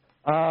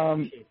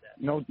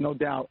 No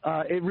doubt.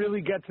 It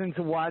really gets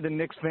into why the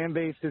Knicks fan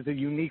base is a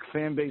unique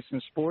fan base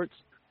in sports,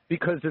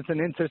 because it's an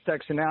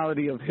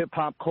intersectionality of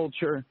hip-hop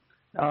culture,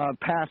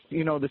 past,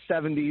 the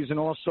 70s, and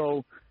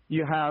also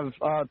you have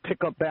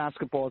pickup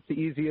basketball. It's the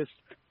easiest,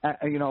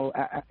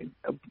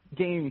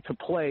 game to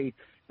play.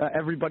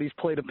 Everybody's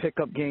played a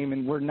pickup game,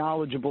 and we're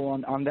knowledgeable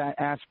on that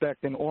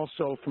aspect, and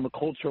also from a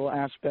cultural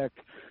aspect,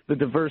 the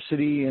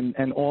diversity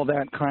and all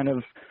that kind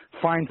of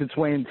finds its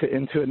way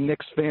into a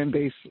Knicks fan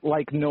base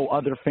like no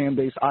other fan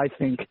base, I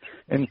think,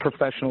 in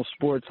professional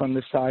sports on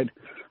this side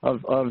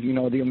of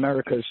the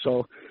Americas.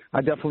 So I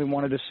definitely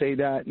wanted to say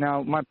that.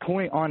 Now, my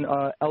point on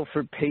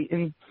Elfrid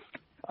Payton,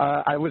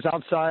 I was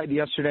outside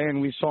yesterday and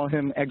we saw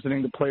him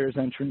exiting the players'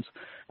 entrance.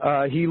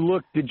 He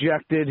looked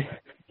dejected.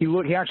 He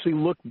actually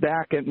looked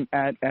back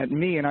at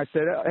me, and I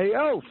said, "Hey,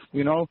 Elf,"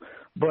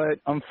 But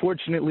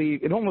unfortunately,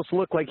 it almost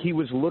looked like he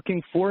was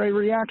looking for a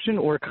reaction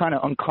or kind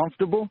of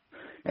uncomfortable,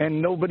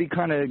 and nobody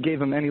kind of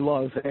gave him any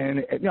love.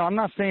 And, I'm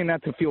not saying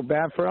that to feel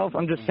bad for Elf.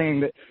 I'm just saying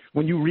that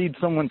when you read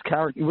someone's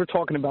character, we're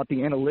talking about the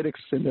analytics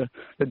and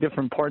the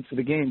different parts of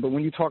the game, but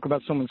when you talk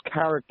about someone's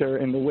character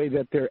and the way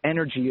that their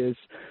energy is,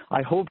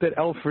 I hope that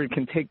Elfrid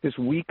can take this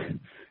week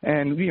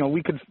and,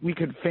 we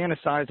could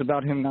fantasize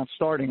about him not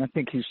starting. I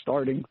think he's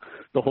starting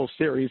the whole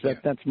series.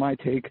 That's my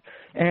take.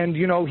 And,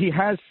 he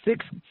has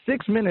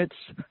six minutes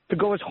to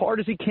go as hard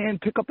as he can,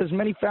 pick up as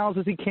many fouls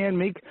as he can,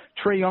 make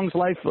Trae Young's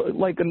life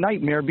like a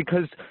nightmare,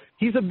 because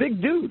he's a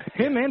big dude.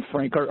 Him and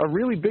Frank are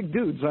really big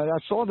dudes. I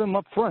saw them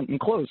up front and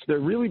close. They're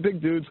really big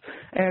dudes.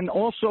 And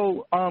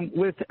also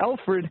with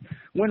Elfrid,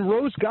 when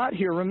Rose got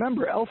here,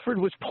 remember, Elfrid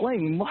was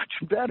playing much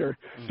better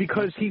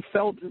because he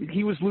felt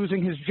he was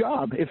losing his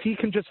job. If he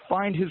can just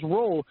find his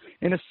role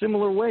in a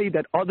similar way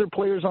that other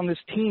players on this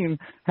team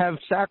have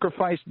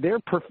sacrificed their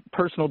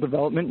personal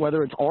development,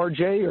 whether it's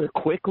RJ or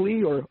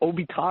Quickly or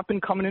Obi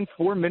Toppin coming in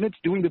 4 minutes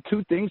doing the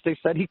two things they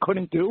said he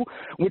couldn't do,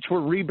 which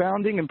were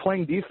rebounding and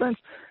playing defense,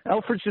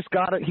 Elfrid's just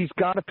he's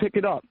got to pick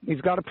it up.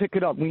 He's got to pick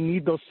it up. We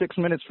need those 6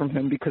 minutes from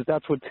him because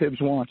that's what Tibbs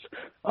wants.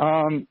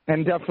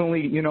 And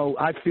definitely,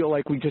 I feel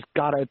like we just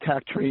got to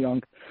attack Trae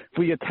Young. If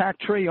we attack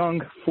Trae Young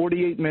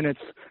 48 minutes,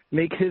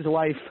 make his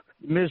life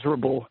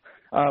miserable,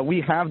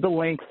 we have the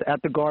length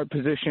at the guard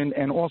position,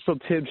 and also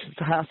Tibbs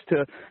has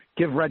to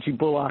give Reggie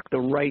Bullock the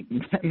right.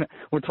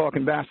 We're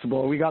talking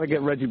basketball. We got to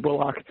get Reggie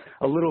Bullock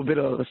a little bit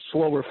of a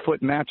slower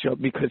foot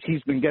matchup because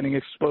he's been getting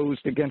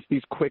exposed against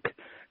these quick,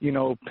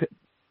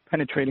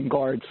 penetrating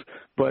guards.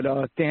 But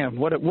damn,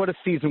 what a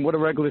season, what a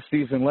regular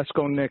season. Let's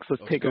go Knicks.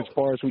 Let's take it as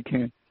far as we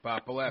can.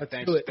 Papa Left,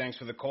 thanks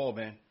for the call,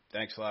 man.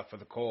 Thanks a lot for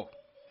the call.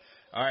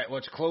 All right,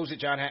 let's close it,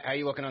 John. How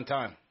you looking on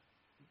time?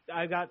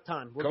 I got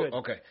time. We're good.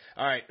 Okay.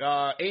 All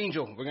right,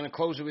 Angel, we're going to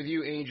close it with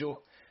you,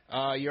 Angel.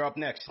 You're up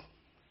next.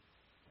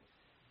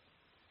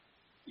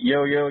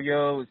 Yo,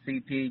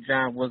 CP,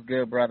 John, what's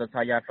good, brothers?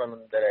 How y'all feeling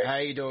today? How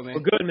you doing, man?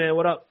 We're good, man.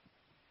 What up?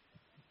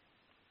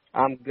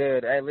 I'm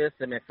good. Hey,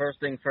 listen, man, first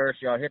thing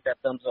first, y'all hit that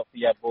thumbs up for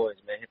y'all boys,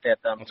 man. Hit that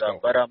thumbs up.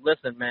 But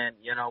listen, man,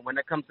 when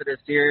it comes to this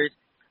series,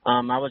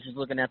 I was just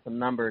looking at some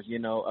numbers,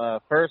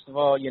 First of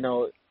all,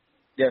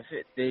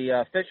 the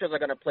officials are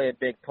going to play a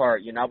big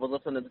part. I was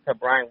listening to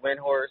Brian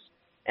Windhorst,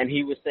 and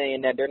he was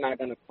saying that they're not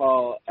going to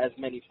call as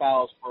many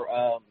fouls for,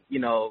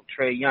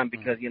 Trae Young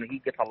because, he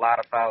gets a lot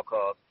of foul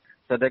calls.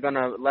 So they're going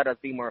to let us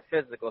be more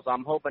physical. So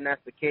I'm hoping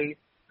that's the case.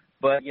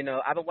 But,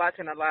 I've been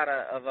watching a lot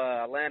of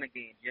Atlanta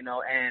games,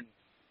 and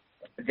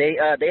they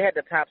had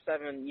the top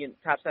seven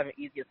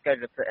easiest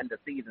schedule to end the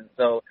season.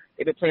 So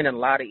they've been playing a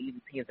lot of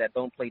easy teams that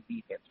don't play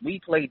defense. We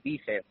play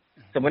defense.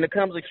 So when it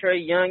comes to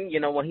Trae Young,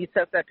 when he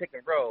sets that pick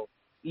and roll,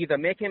 either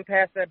make him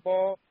pass that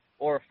ball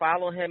or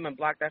follow him and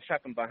block that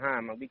shot from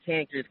behind him. We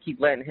can't just keep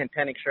letting him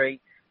penetrate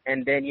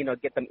and then,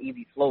 get them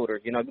easy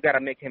floaters. We got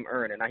to make him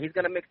earn it. Now, he's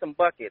going to make some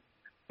buckets,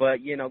 but,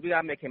 we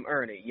got to make him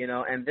earn it,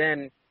 And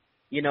then,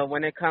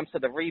 when it comes to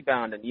the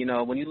rebounding,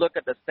 when you look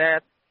at the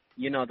stats,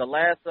 the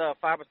last 5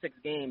 or 6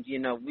 games,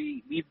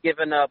 we've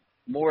given up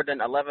more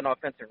than 11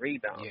 offensive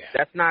rebounds. Yeah.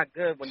 That's not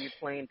good when you're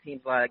playing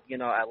teams like,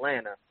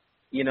 Atlanta.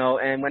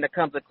 And when it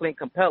comes to Clint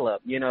Capella,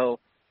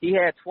 he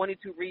had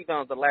 22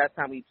 rebounds the last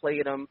time we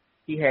played him.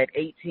 He had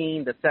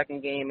 18 the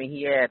second game, and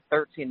he had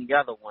 13 the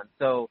other one.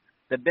 So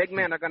the big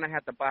men are going to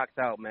have to box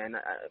out, man.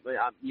 We're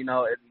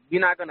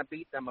not going to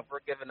beat them if we're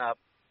giving up,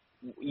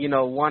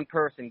 one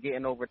person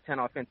getting over 10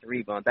 offensive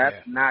rebounds. That's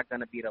not going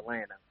to beat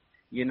Atlanta.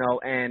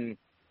 And,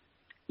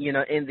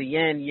 in the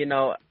end,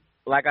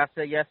 like I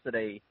said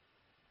yesterday,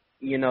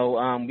 You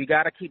know, we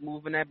got to keep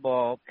moving that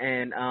ball.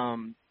 And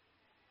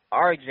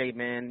RJ,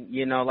 man,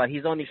 you know, like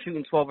he's only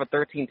shooting 12 or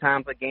 13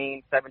 times a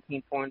game,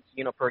 17 points,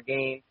 you know, per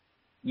game.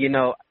 You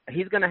know,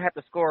 he's going to have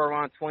to score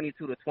around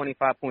 22 to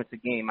 25 points a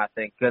game, I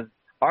think, because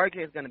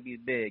RJ is going to be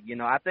big. You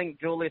know, I think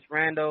Julius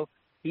Randle,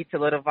 he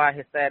solidified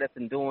his status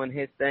in doing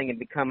his thing and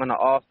becoming an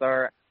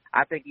all-star.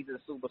 I think he's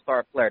a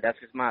superstar player. That's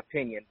just my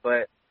opinion.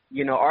 But,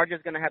 you know, RJ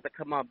is going to have to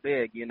come up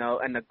big, you know,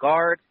 and the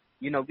guards,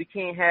 you know, we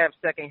can't have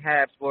second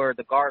halves where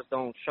the guards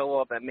don't show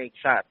up and make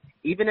shots.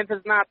 Even if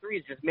it's not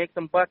threes, just make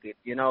some buckets,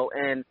 you know.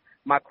 And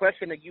my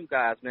question to you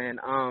guys, man,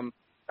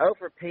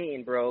 Elfrid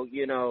Payton, bro,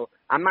 you know,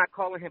 I'm not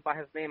calling him by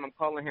his name. I'm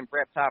calling him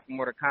Reptile from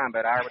Mortal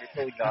Kombat. I already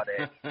told y'all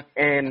that.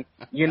 And,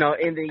 you know,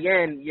 in the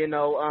end, you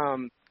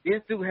know,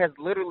 this dude has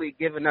literally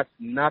given us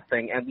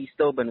nothing, and we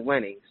still been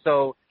winning.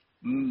 So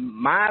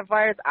my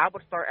advice, I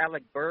would start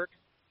Alec Burks,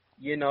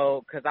 you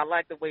know, because I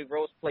like the way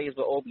Rose plays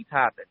with Obi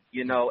Toppin,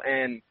 you know,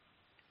 and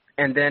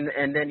then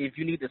if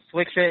you need to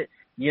switch it,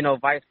 you know,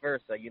 vice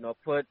versa, you know,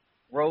 put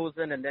Rose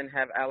in and then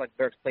have Alec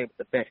Burks play with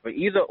the bench. But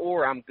either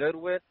or I'm good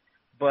with.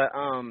 But,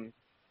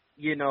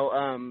 you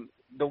know,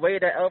 the way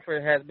that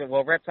Elfrid has been,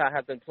 well, Reptile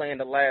has been playing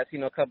the last, you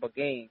know, couple of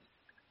games,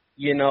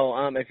 you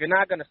know, if you're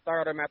not going to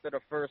start him after the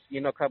first,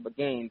 you know, couple of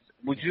games,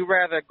 would you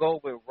rather go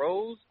with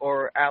Rose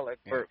or Alec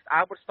Burks?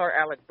 I would start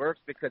Alec Burks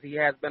because he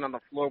has been on the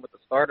floor with the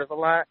starters a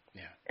lot.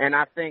 Yeah. And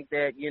I think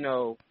that, you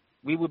know,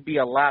 we would be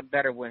a lot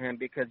better with him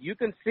because you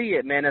can see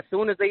it, man. As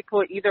soon as they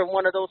put either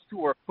one of those two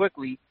or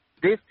quickly,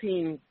 this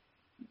team,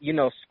 you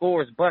know,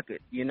 scores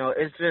buckets. You know,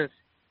 it's just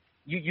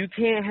you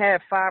can't have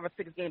 5 or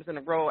 6 games in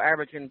a row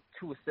averaging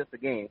 2 assists a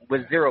game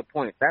with 0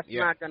 points. That's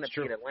not going to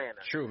beat Atlanta.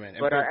 True, man.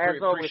 But as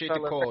always, appreciate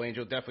the call,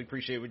 Angel. Definitely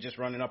appreciate it. We're just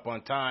running up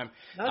on time.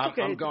 No,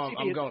 okay. I'm going.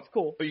 It's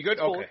cool. Are you good?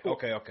 Cool, okay. cool.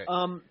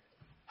 Okay.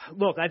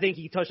 Look, I think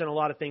he touched on a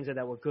lot of things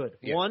that were good.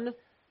 Yeah. One,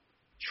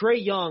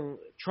 Trae Young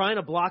trying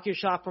to block your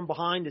shot from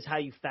behind is how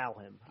you foul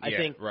him. I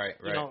think,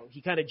 you know,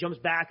 he kind of jumps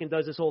back and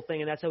does this whole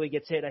thing, and that's how he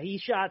gets hit. He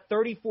shot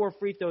 34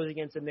 free throws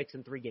against the Knicks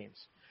in 3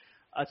 games.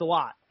 That's a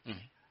lot. Mm-hmm.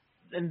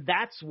 And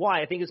that's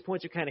why I think his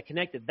points are kind of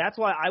connected. That's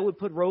why I would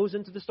put Rose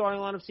into the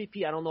starting line of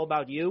CP. I don't know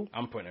about you.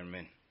 I'm putting him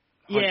in.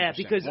 100%, yeah,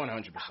 because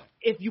 100%.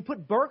 If you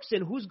put Burks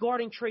in, who's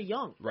guarding Trae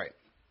Young? Right.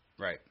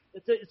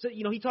 It's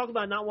you know, he talked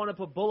about not wanting to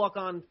put Bullock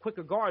on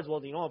quicker guards.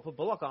 Well, you know, I'll put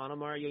Bullock on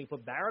him, or you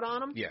put Barrett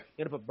on him. Yeah.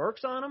 You're going to put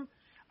Burks on him.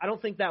 I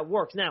don't think that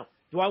works. Now,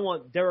 do I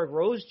want Derrick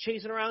Rose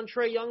chasing around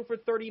Trae Young for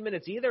 30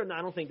 minutes either? And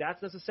I don't think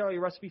that's necessarily a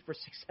recipe for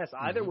success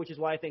either, which is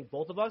why I think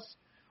both of us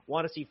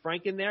want to see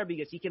Frank in there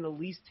because he can at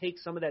least take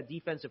some of that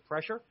defensive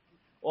pressure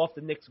off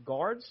the Knicks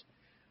guards.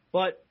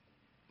 But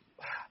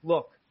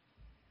look,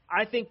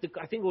 I think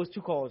it was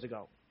 2 callers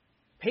ago.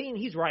 Payton,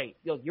 he's right.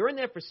 You're in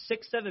there for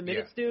 6-7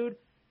 minutes, dude.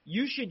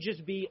 You should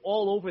just be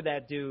all over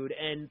that dude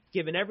and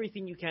giving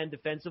everything you can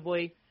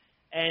defensively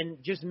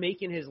and just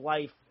making his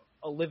life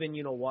a living,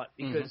 you know what?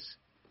 Because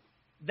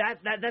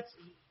that's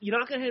you're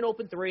not going to hit an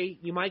open 3.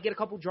 You might get a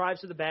couple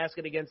drives to the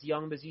basket against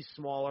Young because he's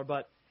smaller,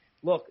 but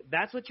look,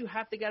 that's what you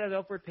have to get out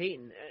of Elfrid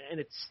Payton. And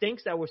it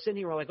stinks that we're sitting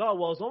here, we're like, oh,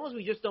 well, as long as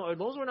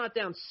we're not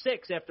down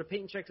 6 after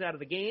Payton checks out of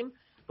the game,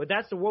 but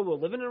that's the world we're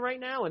living in right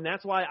now, and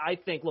that's why I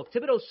think, look,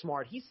 Thibodeau's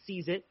smart. He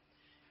sees it.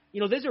 You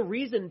know, there's a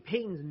reason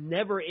Payton's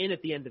never in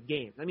at the end of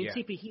games. I mean,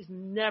 CP, he's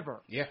never,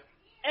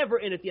 ever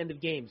in at the end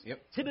of games.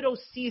 Yep. Thibodeau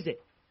sees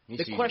it.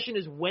 The question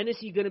is, when is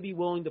he going to be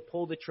willing to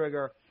pull the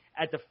trigger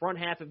at the front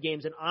half of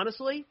games? And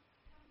honestly,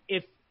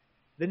 if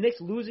the Knicks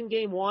lose in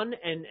game 1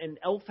 and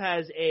Elf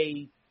has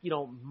a, you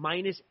know,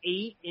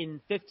 -8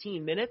 in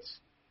 15 minutes,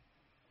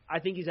 I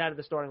think he's out of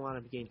the starting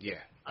lineup of game 2. Yeah,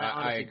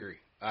 I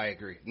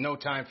agree. No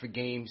time for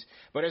games.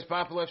 But as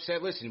Popolov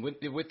said, listen,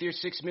 with their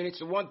 6 minutes,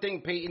 the one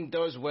thing Payton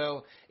does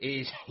well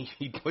is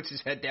he puts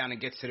his head down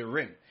and gets to the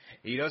rim.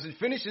 He doesn't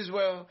finish as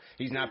well.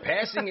 He's not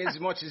passing as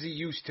much as he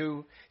used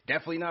to.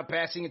 Definitely not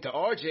passing it to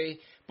RJ,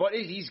 but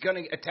he's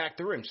going to attack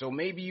the rim. So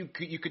maybe you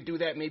could do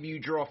that. Maybe you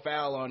draw a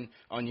foul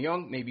on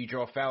Young. Maybe you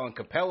draw a foul on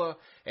Capella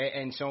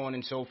and so on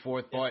and so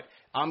forth. But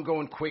I'm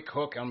going quick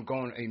hook. I'm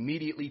going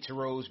immediately to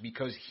Rose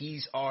because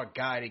he's our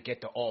guy to get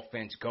the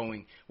offense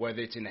going, whether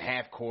it's in the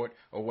half court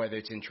or whether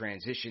it's in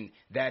transition.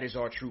 That is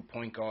our true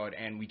point guard,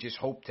 and we just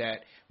hope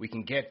that we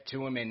can get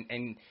to him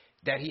and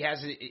that he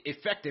has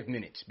effective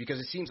minutes, because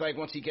it seems like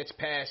once he gets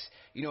past,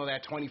 you know,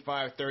 that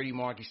 25-30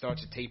 mark, he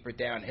starts to taper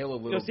downhill a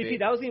little bit. CP,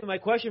 that was even my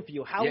question for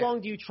you. How long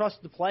do you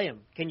trust to play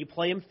him? Can you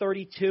play him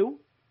 32,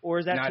 or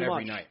is that too much? Not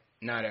every night.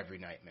 Not every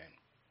night, man.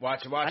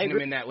 Watching him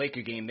in that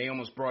Laker game, they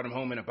almost brought him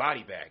home in a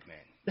body bag,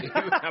 man.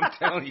 I'm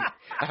telling you.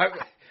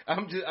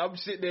 I'm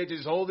sitting there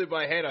just holding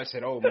my head. I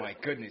said, oh, my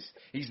goodness,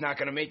 he's not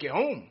going to make it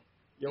home.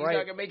 He's not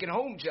going to make it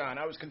home, John.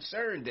 I was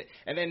concerned.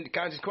 And then,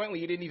 consequently,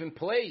 he didn't even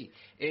play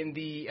in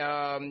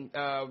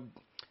the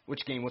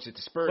which game was it?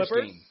 The Spurs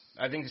game.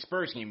 I think the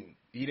Spurs game.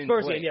 He didn't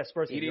play.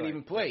 Spurs game. He didn't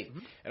even play. Mm-hmm.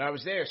 And I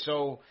was there.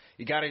 So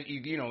you got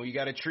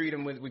to treat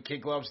him with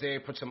kid gloves there,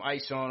 put some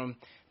ice on him.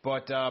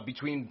 But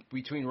between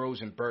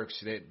Rose and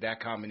Burks, that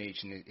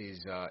combination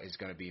is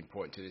going to be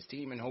important to this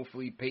team. And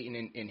hopefully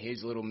Payton in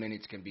his little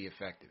minutes can be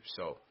effective.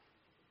 So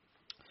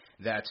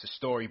that's the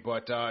story.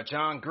 But,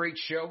 John, great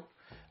show.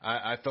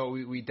 I thought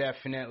we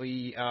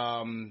definitely,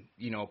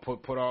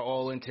 put our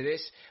all into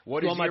this.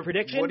 What is my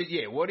prediction?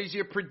 What is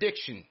your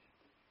prediction?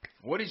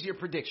 What is your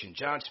prediction?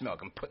 John Schmeelk,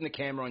 I'm putting the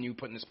camera on you,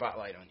 putting the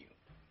spotlight on you.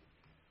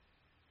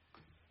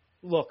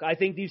 Look, I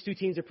think these two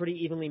teams are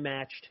pretty evenly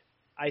matched.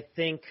 I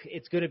think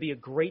it's going to be a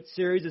great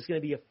series. It's going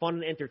to be a fun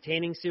and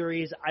entertaining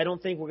series. I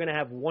don't think we're going to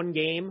have one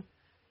game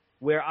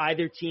where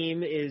either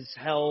team is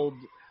held,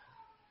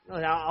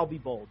 I'll be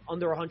bold,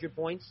 under 100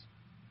 points.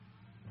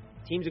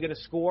 Teams are going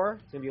to score.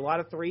 It's going to be a lot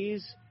of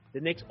threes. The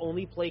Knicks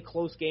only play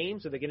close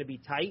games, so they're going to be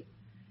tight.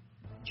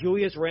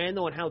 Julius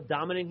Randle and how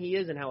dominant he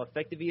is and how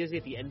effective he is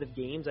at the end of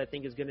games, I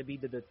think, is going to be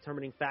the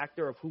determining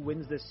factor of who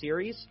wins this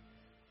series.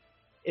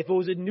 If it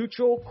was a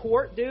neutral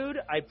court, dude,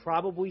 I'd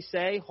probably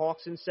say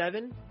Hawks in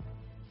 7.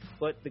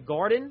 But the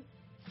Garden,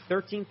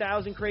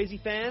 13,000 crazy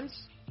fans.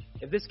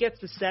 If this gets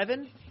to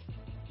 7,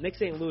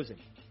 Knicks ain't losing.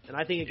 And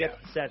I think it gets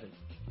to 7.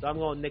 So I'm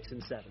going Knicks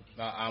in 7.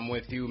 I'm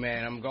with you,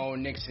 man. I'm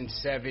going Knicks in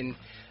 7.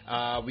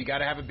 We got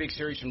to have a big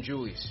series from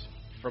Julius.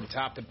 From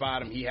top to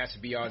bottom, he has to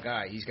be our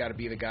guy. He's got to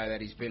be the guy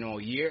that he's been all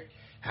year.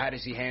 How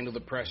does he handle the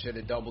pressure,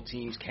 the double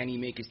teams? Can he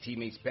make his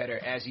teammates better,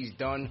 as he's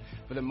done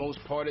for the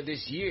most part of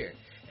this year?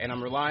 And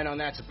I'm relying on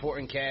that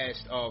supporting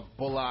cast of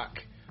Bullock,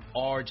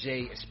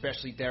 RJ,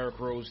 especially Derrick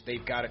Rose.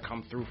 They've got to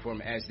come through for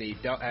him as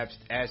they've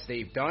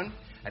done.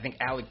 I think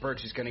Alec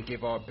Burks is going to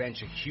give our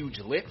bench a huge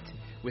lift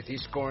with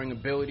his scoring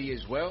ability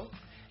as well.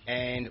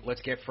 And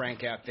let's get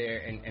Frank out there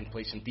and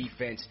play some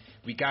defense.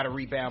 We got to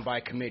rebound by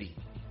committee.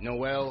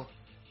 Noel,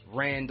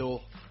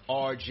 Randall,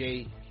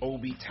 RJ,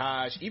 Obi,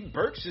 Taj. Even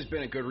Burks has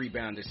been a good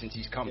rebounder since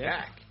he's come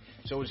back.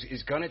 So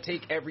it's going to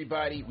take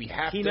everybody. We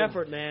have Team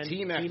effort, man.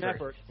 Team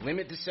effort.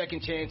 Limit the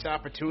second chance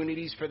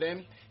opportunities for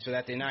them so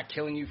that they're not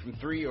killing you from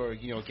 3 or,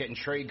 getting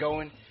Trey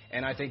going.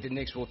 And I think the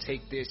Knicks will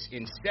take this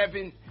in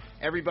 7.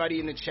 Everybody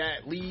in the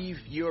chat, leave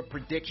your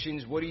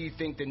predictions. What do you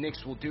think the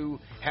Knicks will do?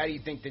 How do you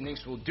think the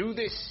Knicks will do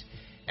this?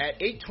 At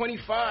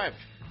 8:25,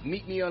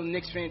 meet me on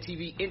Knicks Fan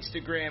TV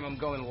Instagram. I'm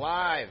going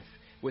live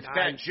with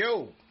Fat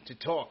Joe to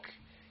talk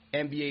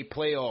NBA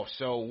playoffs.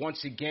 So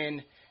once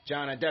again,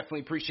 John, I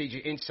definitely appreciate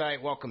your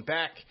insight. Welcome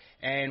back.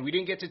 And we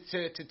didn't get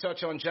to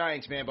touch on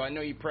Giants, man, but I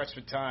know you pressed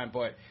for time.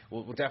 But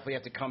we'll definitely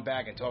have to come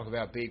back and talk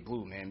about Big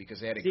Blue, man,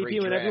 because they had a great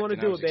draft. Whenever you want to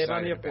do it, babe,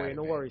 I'm here for you.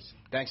 No worries.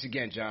 Thanks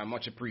again, John.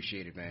 Much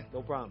appreciated, man.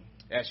 No problem.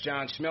 That's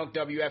John Schmeelk,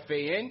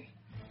 WFAN.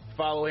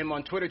 Follow him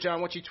on Twitter.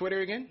 John, what's your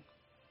Twitter again?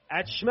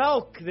 At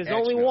Schmeelk. There's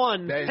only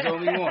one. There's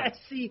only one.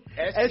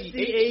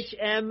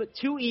 SCHM,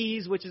 2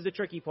 E's, which is the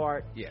tricky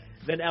part. Yeah.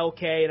 Then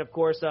LK. And, of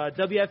course,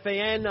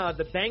 WFAN,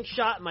 The Bank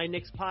Shot, my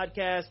Knicks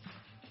podcast.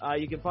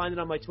 You can find it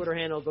on my Twitter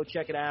handle. Go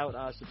check it out.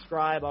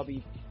 Subscribe. I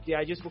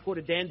just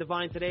recorded Dan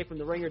Devine today from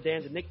The Ringer.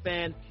 Dan's a Knicks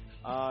fan.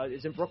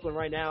 Is in Brooklyn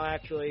right now,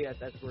 actually.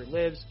 That's where he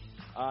lives.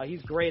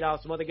 He's great. I'll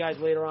have some other guys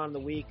later on in the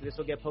week. This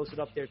will get posted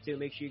up there, too.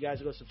 Make sure you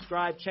guys go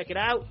subscribe. Check it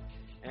out.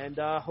 And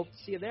hope to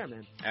see you there,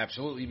 man.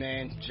 Absolutely,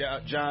 man.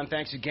 John,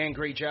 thanks again.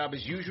 Great job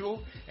as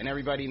usual. And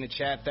everybody in the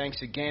chat,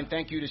 thanks again.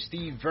 Thank you to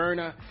Steve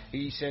Verna.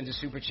 He sends a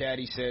super chat.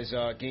 He says,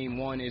 Game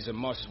 1 is a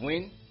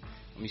must-win.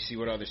 Let me see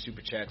what other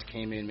super chats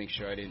came in. Make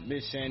sure I didn't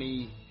miss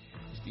any.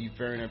 Steve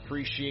Verna,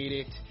 appreciate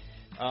it.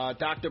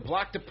 Dr.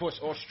 Blocktopus,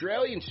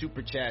 Australian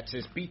super chat,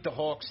 says, beat the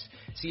Hawks.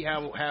 See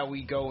how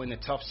we go in the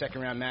tough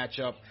second-round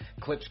matchup.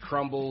 Clips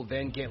crumble,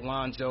 then get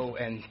Lonzo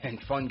and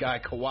fun guy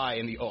Kawhi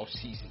in the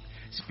offseason.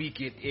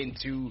 Speak it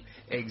into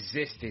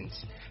existence.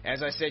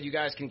 As I said, you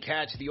guys can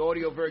catch the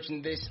audio version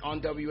of this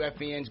on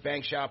WFAN's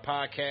Bank Shot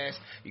podcast.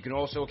 You can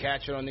also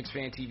catch it on Knicks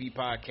Fan TV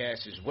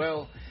podcast as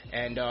well.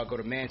 And go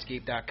to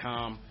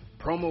manscaped.com,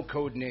 promo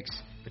code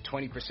Knicks for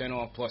 20%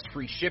 off plus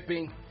free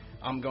shipping.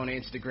 I'm going to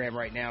Instagram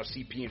right now,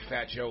 CP and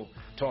Fat Joe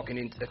talking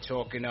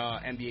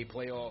NBA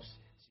playoffs.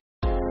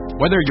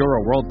 Whether you're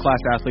a world-class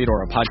athlete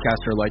or a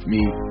podcaster like me,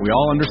 we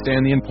all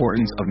understand the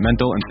importance of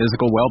mental and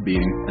physical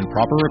well-being and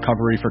proper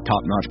recovery for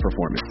top-notch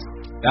performance.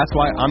 That's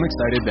why I'm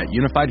excited that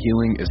Unified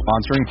Healing is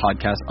sponsoring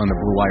podcasts on the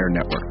Blue Wire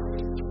Network.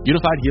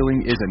 Unified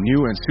Healing is a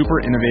new and super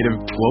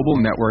innovative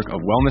global network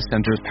of wellness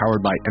centers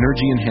powered by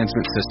Energy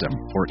Enhancement System,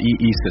 or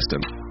EE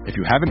System. If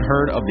you haven't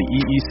heard of the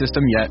EE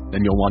System yet,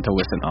 then you'll want to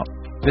listen up.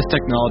 This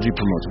technology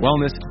promotes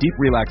wellness, deep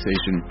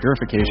relaxation,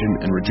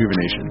 purification, and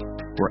rejuvenation.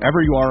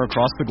 Wherever you are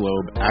across the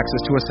globe,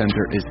 access to a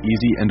center is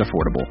easy and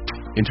affordable.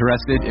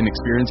 Interested in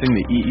experiencing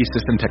the EE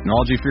System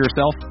technology for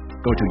yourself?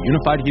 Go to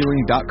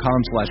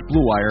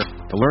unifiedhealing.com/bluewire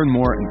to learn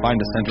more and find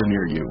a center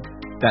near you.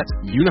 That's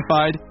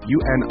unified,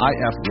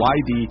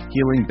 UNIFYD,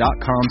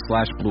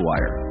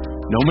 healing.com/bluewire.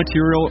 No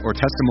material or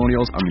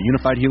testimonials on the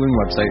Unified Healing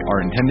website are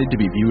intended to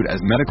be viewed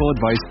as medical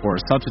advice or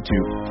a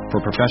substitute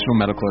for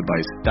professional medical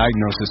advice,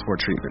 diagnosis, or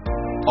treatment.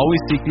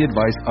 Always seek the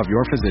advice of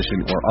your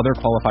physician or other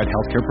qualified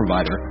healthcare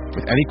provider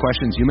with any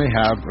questions you may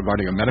have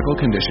regarding a medical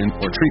condition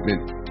or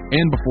treatment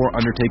and before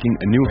undertaking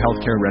a new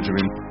healthcare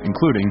regimen,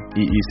 including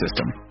EE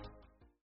System.